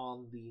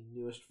on the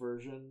newest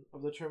version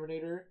of the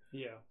Terminator.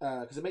 Yeah,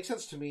 because it makes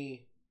sense to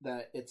me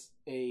that it's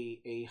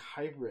a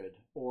hybrid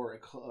or a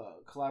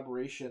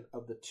collaboration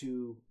of the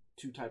two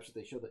types that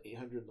they show, the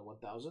 800 and the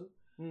 1000.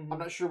 Mm-hmm. I'm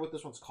not sure what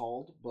this one's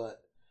called,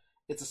 but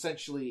it's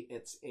essentially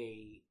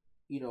a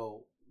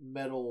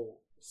metal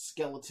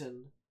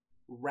skeleton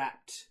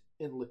wrapped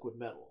in liquid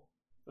metal.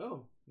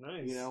 Oh,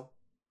 nice.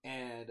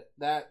 And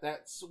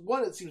that's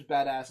one. It seems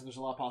badass, and there's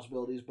a lot of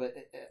possibilities. But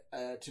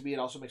to me, it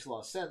also makes a lot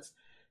of sense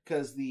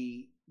because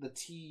the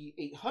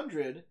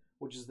T-800,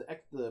 which is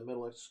the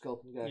metal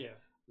exoskeleton guy,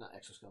 not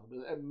exoskeleton,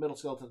 but metal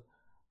skeleton.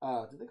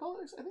 Did they call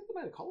it? I think they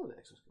might have called it an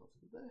exoskeleton.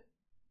 Did they?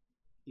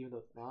 Even though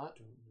it's not.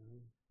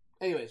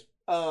 Anyways,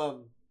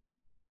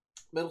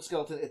 metal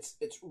skeleton.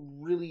 It's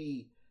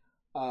really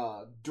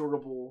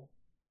durable.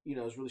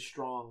 It's really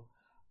strong.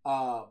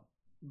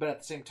 But at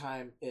the same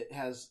time, it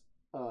has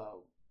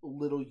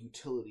little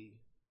utility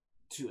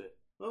to it.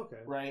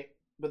 Okay. Right?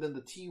 But then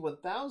the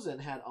T-1000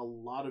 had a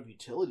lot of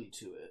utility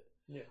to it.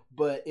 Yeah.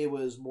 But it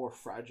was more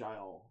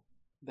fragile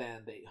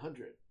than the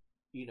 800,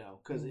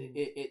 because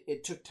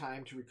it took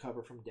time to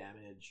recover from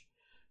damage.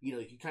 You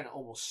could kind of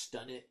almost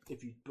stun it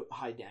if you put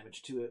high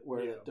damage to it,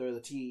 where the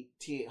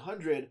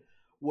T-800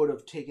 would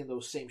have taken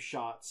those same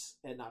shots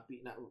and not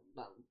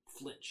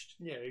flinched.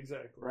 Yeah,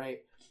 exactly. Right?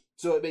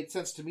 So it made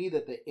sense to me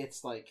that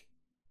it's like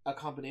a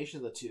combination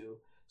of the two.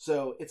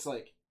 So it's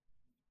like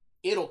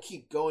it'll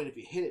keep going if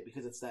you hit it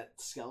because it's that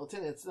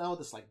skeleton. It's now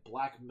this like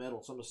black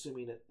metal, so I'm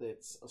assuming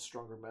it's a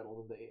stronger metal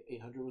than the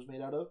 800 was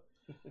made out of.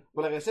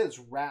 But like I said, it's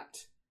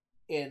wrapped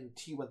in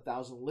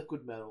T-1000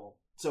 liquid metal,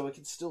 so it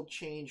can still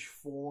change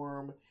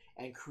form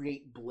and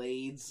create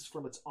blades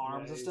from its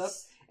arms and stuff.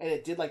 And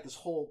it did like this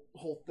whole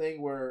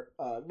thing where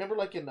remember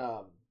like in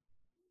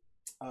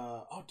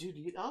did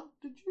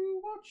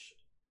you watch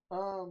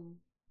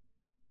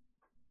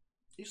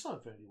you saw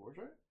Infinity Wars,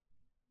 right?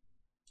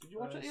 Did you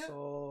watch it yet? I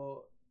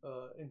saw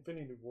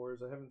Infinity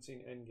Wars. I haven't seen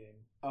Endgame.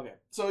 Okay,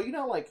 so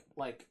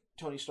like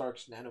Tony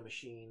Stark's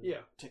nanomachine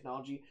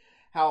technology,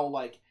 how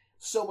like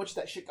so much of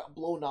that shit got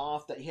blown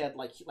off that he had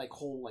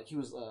he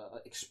was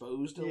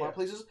exposed in a lot of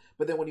places.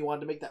 But then when he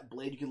wanted to make that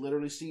blade, you could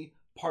literally see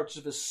parts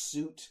of his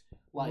suit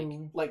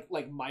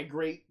like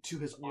migrate to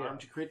his arm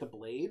to create the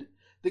blade.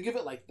 They give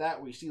it like that,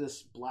 where you see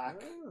this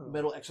black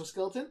metal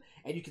exoskeleton,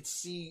 and you can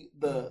see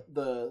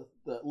the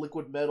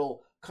liquid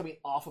metal coming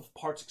off of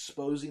parts,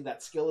 exposing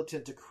that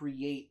skeleton to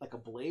create like a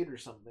blade or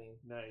something.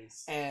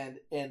 Nice. And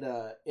in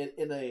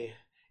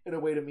a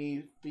way to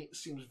me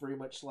seems very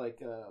much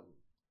like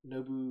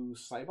Nobu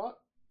Saibot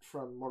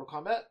from Mortal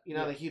Kombat.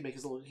 Like he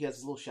has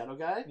his little shadow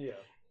guy. Yeah.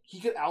 He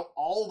could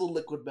all the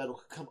liquid metal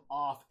could come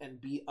off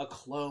and be a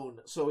clone.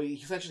 So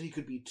essentially he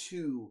could be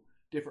two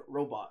different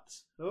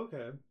robots.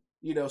 Okay.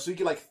 So he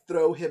could like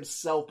throw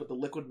himself, but the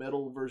liquid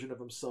metal version of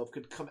himself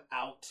could come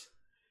out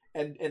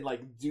and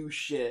like do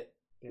shit.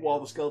 Damn.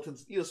 While the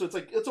skeletons, so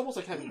it's almost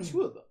like having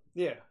two of them.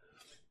 Yeah.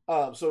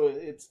 So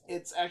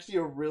it's actually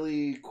a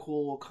really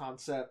cool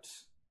concept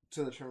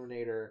to the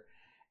Terminator,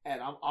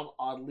 and I'm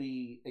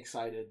oddly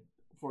excited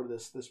for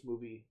this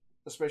movie,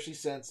 especially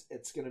since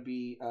it's going to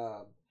be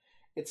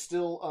it's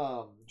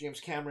still James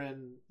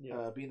Cameron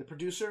being the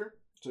producer,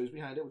 so he's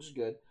behind it, which is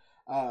good.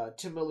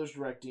 Tim Miller's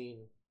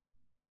directing.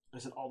 I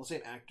said all the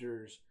same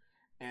actors,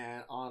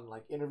 and on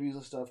like interviews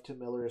and stuff, Tim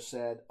Miller has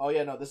said, "Oh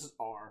yeah, no, this is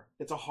R.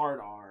 It's a hard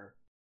R."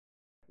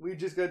 We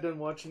just got done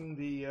watching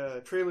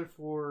the trailer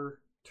for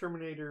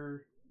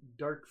Terminator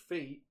Dark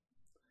Fate,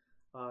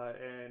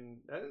 and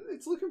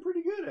it's looking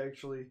pretty good,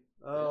 actually.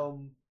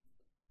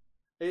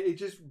 It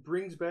just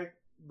brings back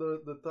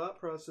the thought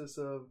process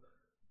of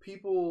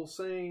people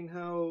saying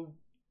how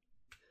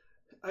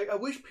I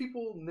wish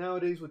people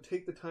nowadays would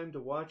take the time to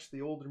watch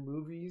the older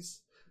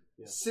movies.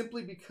 Yeah.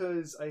 Simply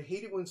because I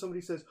hate it when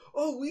somebody says,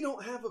 "Oh, we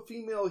don't have a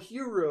female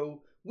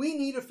hero. We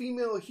need a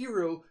female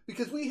hero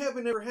because we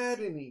haven't ever had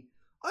any."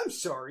 I'm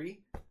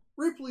sorry,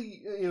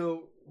 Ripley.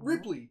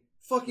 Ripley.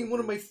 Fucking one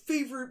of my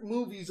favorite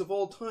movies of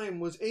all time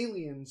was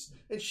Aliens,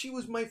 and she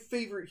was my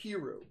favorite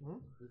hero.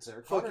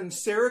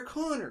 Sarah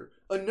Connor,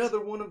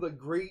 another one of the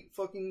great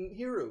fucking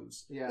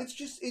heroes. Yeah,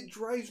 it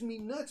drives me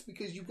nuts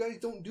because you guys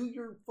don't do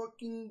your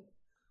fucking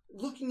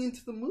looking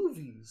into the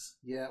movies.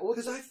 Yeah, well,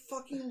 because I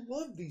fucking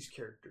love these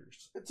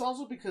characters. It's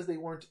also because they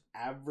weren't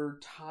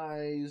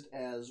advertised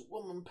as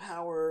woman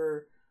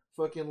power,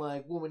 fucking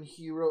like woman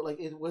hero. Like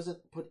it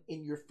wasn't put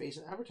in your face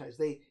and advertised.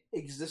 They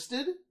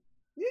existed.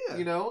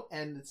 Yeah,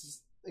 and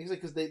it's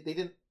because they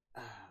didn't.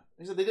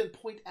 They didn't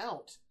point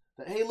out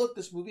that, hey, look,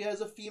 this movie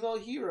has a female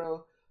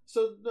hero,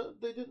 so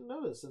they didn't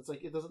notice. It's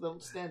like it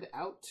doesn't stand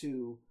out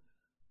to,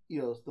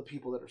 the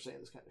people that are saying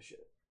this kind of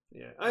shit.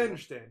 Yeah, I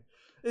understand.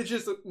 It's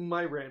just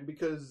my rant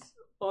because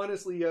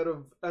honestly, out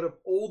of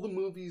all the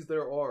movies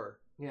there are,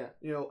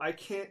 I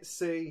can't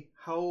say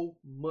how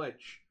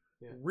much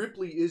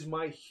Ripley is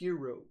my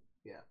hero.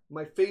 Yeah,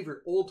 my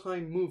favorite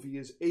all-time movie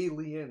is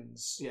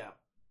Aliens. Yeah.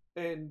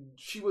 And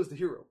she was the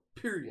hero.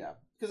 Period. Yeah.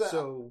 Because I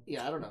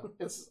don't know.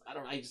 It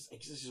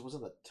just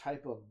wasn't the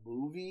type of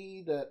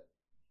movie that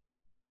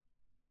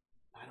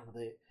I don't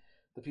know.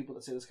 The people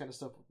that say this kind of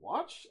stuff would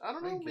watch. I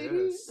don't know.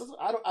 Maybe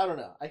I don't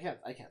know. I can't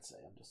say.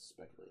 I'm just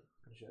speculating.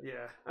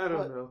 Yeah, I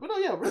don't know. But no,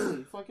 yeah,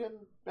 really,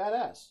 fucking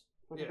badass.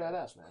 Fucking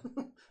badass,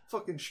 man.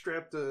 Fucking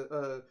strapped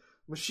a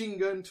machine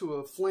gun to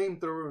a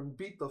flamethrower and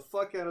beat the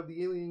fuck out of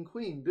the alien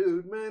queen,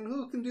 dude. Man,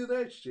 who can do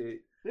that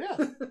shit? Yeah,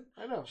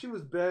 I know. She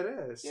was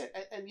badass. Yeah,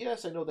 and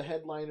yes, I know the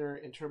headliner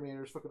in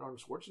Terminator is fucking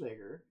Arnold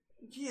Schwarzenegger.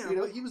 Yeah,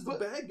 but he was the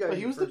bad guy. But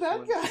he was the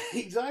bad guy,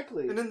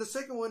 exactly. And then the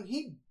second one,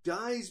 he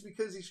dies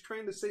because he's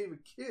trying to save a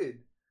kid.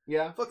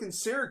 Yeah. Fucking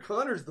Sarah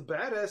Connor's the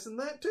badass in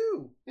that,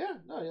 too. Yeah,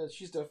 no, yeah,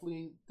 she's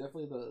definitely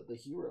the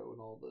hero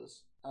in all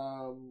this.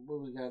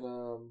 What we got,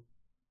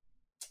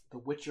 The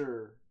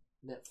Witcher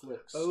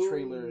Netflix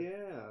trailer. Oh,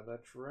 yeah,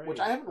 that's right. Which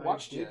I haven't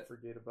watched yet.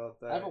 Forget about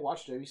that. I haven't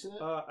watched it. Have you seen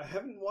it? I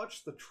haven't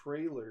watched the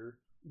trailer,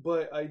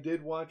 but I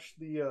did watch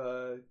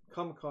the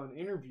Comic-Con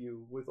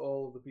interview with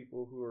all of the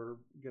people who are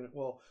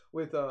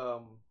with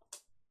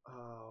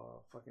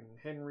fucking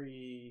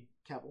Henry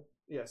Cavill.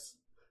 Yes.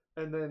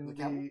 And then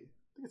I think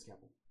it's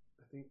Cavill.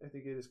 I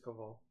think it is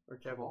Cavill or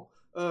Cavill.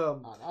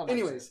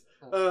 Anyways,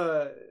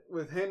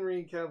 with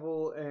Henry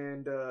Cavill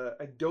and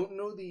I don't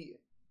know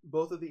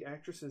both of the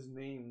actresses'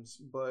 names,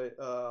 but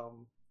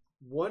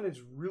one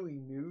is really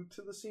new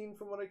to the scene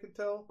from what I could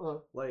tell. Uh-huh.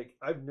 Like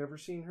I've never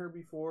seen her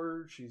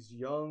before. She's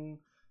young.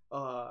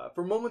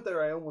 For a moment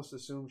there, I almost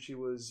assumed she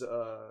was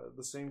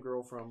the same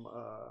girl from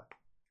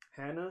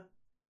Hannah.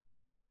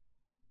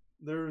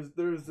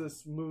 There's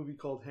this movie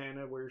called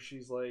Hannah where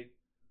she's like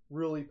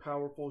really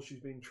powerful. She's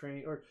being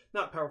trained, or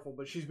not powerful,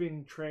 but she's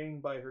being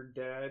trained by her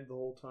dad the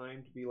whole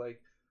time to be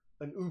like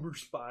an Uber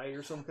spy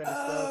or some kind of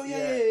stuff. Oh,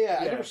 yeah.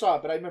 I never saw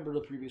it, but I remember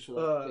the previous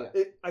one.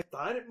 I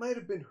thought it might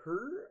have been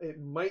her. It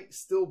might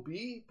still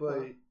be,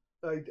 but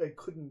I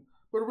couldn't.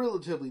 But a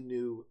relatively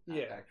new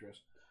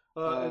actress.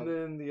 And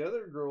then the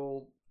other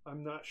girl,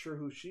 I'm not sure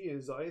who she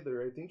is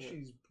either. I think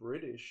she's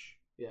British.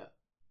 Yeah.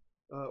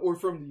 Or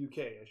from the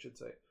UK, I should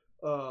say.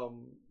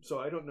 So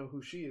I don't know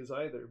who she is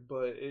either,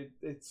 but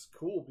it's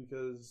cool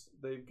because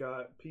they've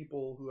got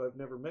people who I've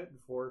never met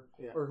before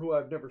or who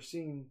I've never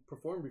seen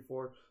perform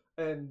before.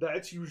 And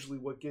that's usually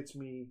what gets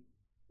me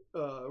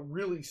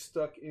really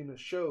stuck in a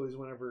show is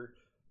whenever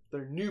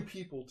they're new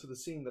people to the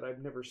scene that I've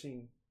never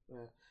seen.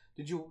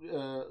 Did you...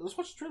 let's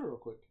watch the trailer real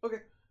quick. Okay.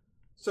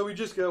 So we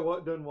just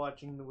got done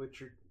watching the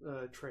Witcher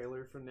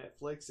trailer from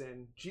Netflix,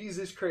 and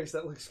Jesus Christ,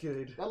 that looks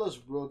good. That looks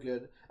real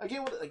good.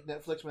 Again, with like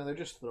Netflix, man, they're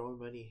just throwing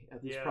money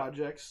at these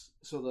projects,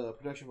 so the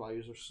production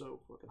values are so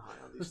fucking high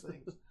on these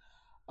things.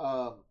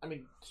 I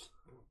mean,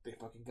 they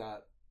fucking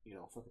got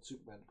fucking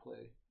Superman to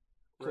play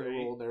a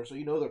role in there, so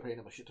they're paying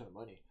him a shit ton of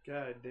money.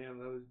 God damn,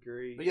 that was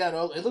great. But yeah,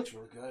 no, it looks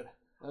really good.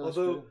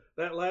 Although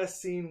that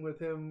last scene with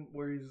him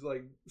where he's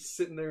like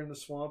sitting there in the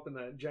swamp and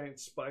that giant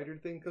spider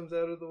thing comes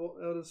out of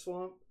the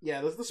swamp. Yeah,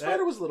 the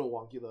spider was a little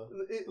wonky though.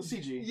 The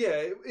CG. Yeah,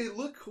 it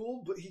looked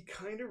cool, but he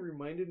kind of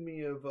reminded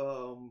me of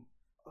oh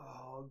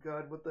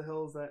god, what the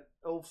hell is that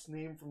elf's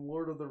name from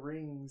Lord of the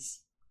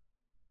Rings?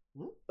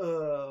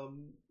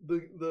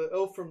 The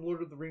elf from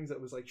Lord of the Rings that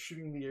was like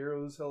shooting the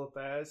arrows hella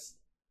fast.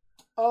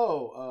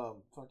 Oh,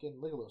 fucking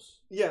Legolas.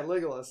 Yeah,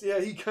 Legolas. Yeah,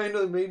 he kind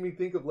of made me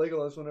think of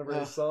Legolas whenever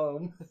I saw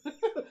him.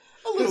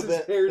 A little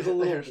bit. His hair's a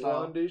little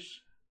blondish.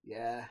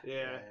 Yeah.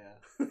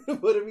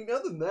 But I mean,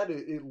 other than that,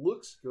 it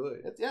looks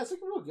good. It's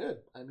looking real good.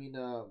 I mean,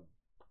 I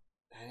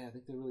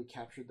think they really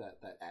captured that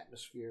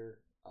atmosphere.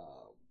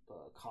 The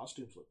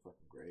costumes look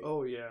fucking great.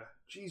 Oh yeah,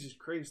 Jesus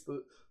Christ!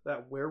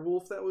 That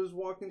werewolf that was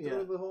walking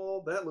through the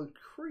hall, that looked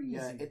crazy.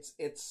 Yeah,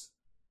 it's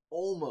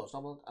almost.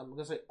 I'm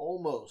gonna say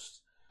almost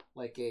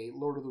like a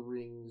Lord of the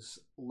Rings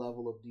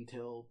level of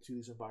detail to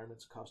these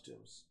environments and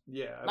costumes.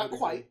 Yeah, I not would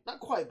quite, agree. not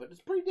quite, but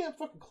it's pretty damn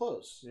fucking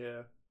close.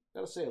 Yeah,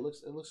 Gotta say, it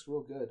looks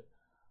real good.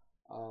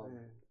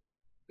 man.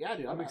 Yeah,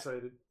 dude, I'm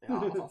excited. Yeah,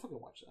 I'll fucking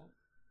watch that.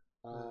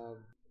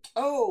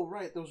 Oh,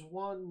 right, there was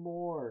one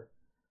more.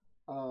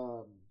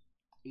 HBO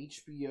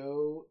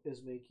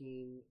is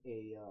making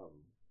a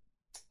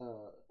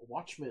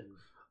Watchmen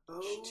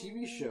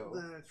TV show.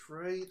 That's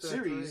right.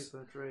 Series.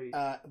 That's right.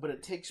 But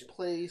it takes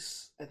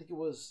place, I think it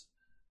was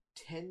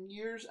 10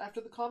 years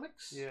after the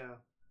comics. Yeah.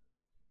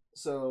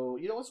 So,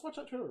 let's watch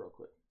that trailer real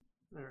quick.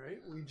 All right.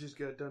 We just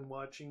got done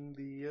watching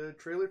the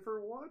trailer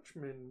for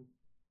Watchmen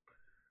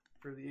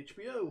for the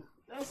HBO.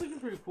 That's looking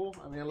pretty cool.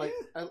 I mean, I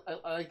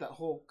like that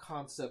whole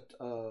concept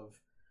of,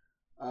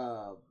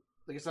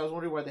 like I said, I was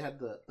wondering why they had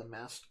the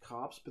masked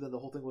cops, but then the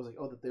whole thing was like,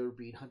 that they were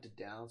being hunted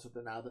down, so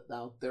now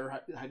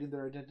they're hiding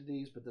their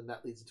identities, but then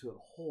that leads into a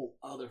whole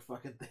other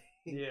fucking thing.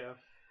 Yeah.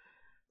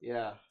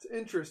 Yeah. It's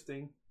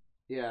interesting.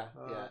 Yeah,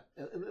 yeah.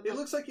 It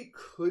looks like it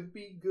could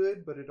be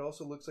good, but it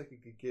also looks like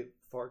it could get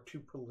far too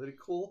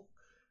political.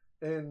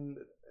 And,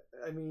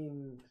 I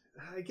mean,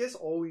 I guess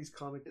always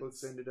comic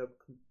books ended up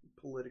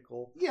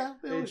political. Yeah,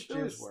 they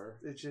always were.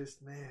 It's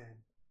just,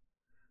 man.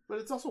 But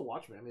it's also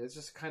Watchmen. I mean, it's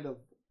just kind of...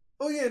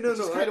 Oh, yeah, no.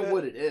 It's kind of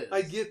what it is.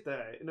 I get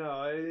that.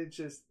 No, it's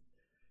just...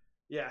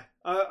 Yeah.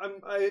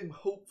 I'm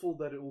hopeful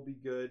that it will be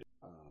good.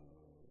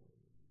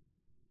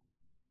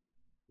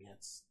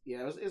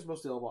 It was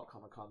mostly all about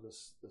Comic-Con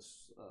this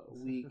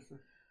week.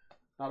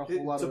 Not a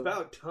whole lot It's of...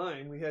 about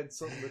time we had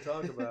something to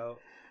talk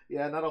about.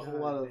 Yeah, not a whole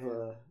lot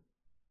of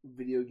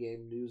video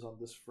game news on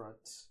this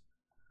front,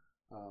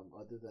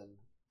 other than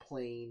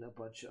playing a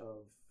bunch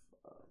of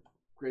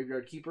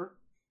Graveyard Keeper,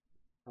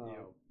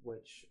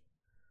 which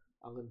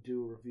I'm going to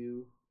do a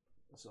review.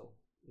 So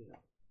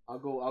I'll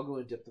go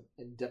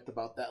in depth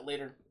about that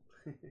later.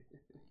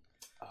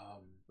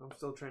 I'm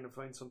still trying to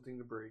find something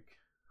to break.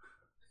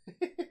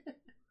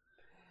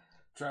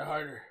 Try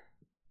harder.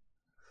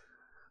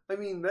 I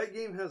mean, that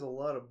game has a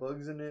lot of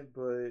bugs in it,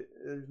 but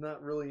there's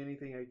not really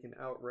anything I can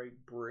outright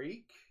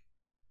break.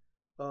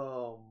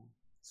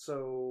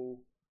 So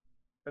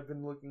I've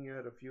been looking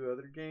at a few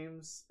other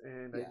games,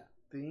 and I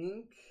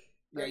think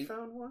I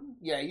found one.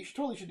 Yeah, you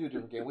totally should do a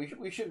different game.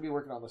 We shouldn't be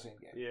working on the same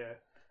game. Yeah,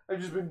 I've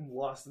just been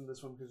lost in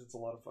this one because it's a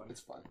lot of fun.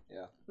 It's fun,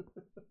 yeah.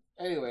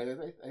 Anyway,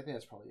 I think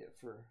that's probably it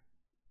for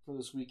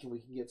this week, and we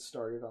can get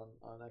started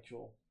on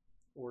actual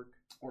work.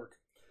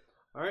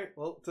 All right,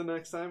 well, till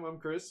next time, I'm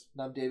Chris.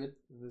 And I'm David.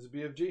 And this is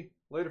BFG.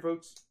 Later,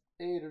 folks.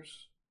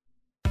 Haters.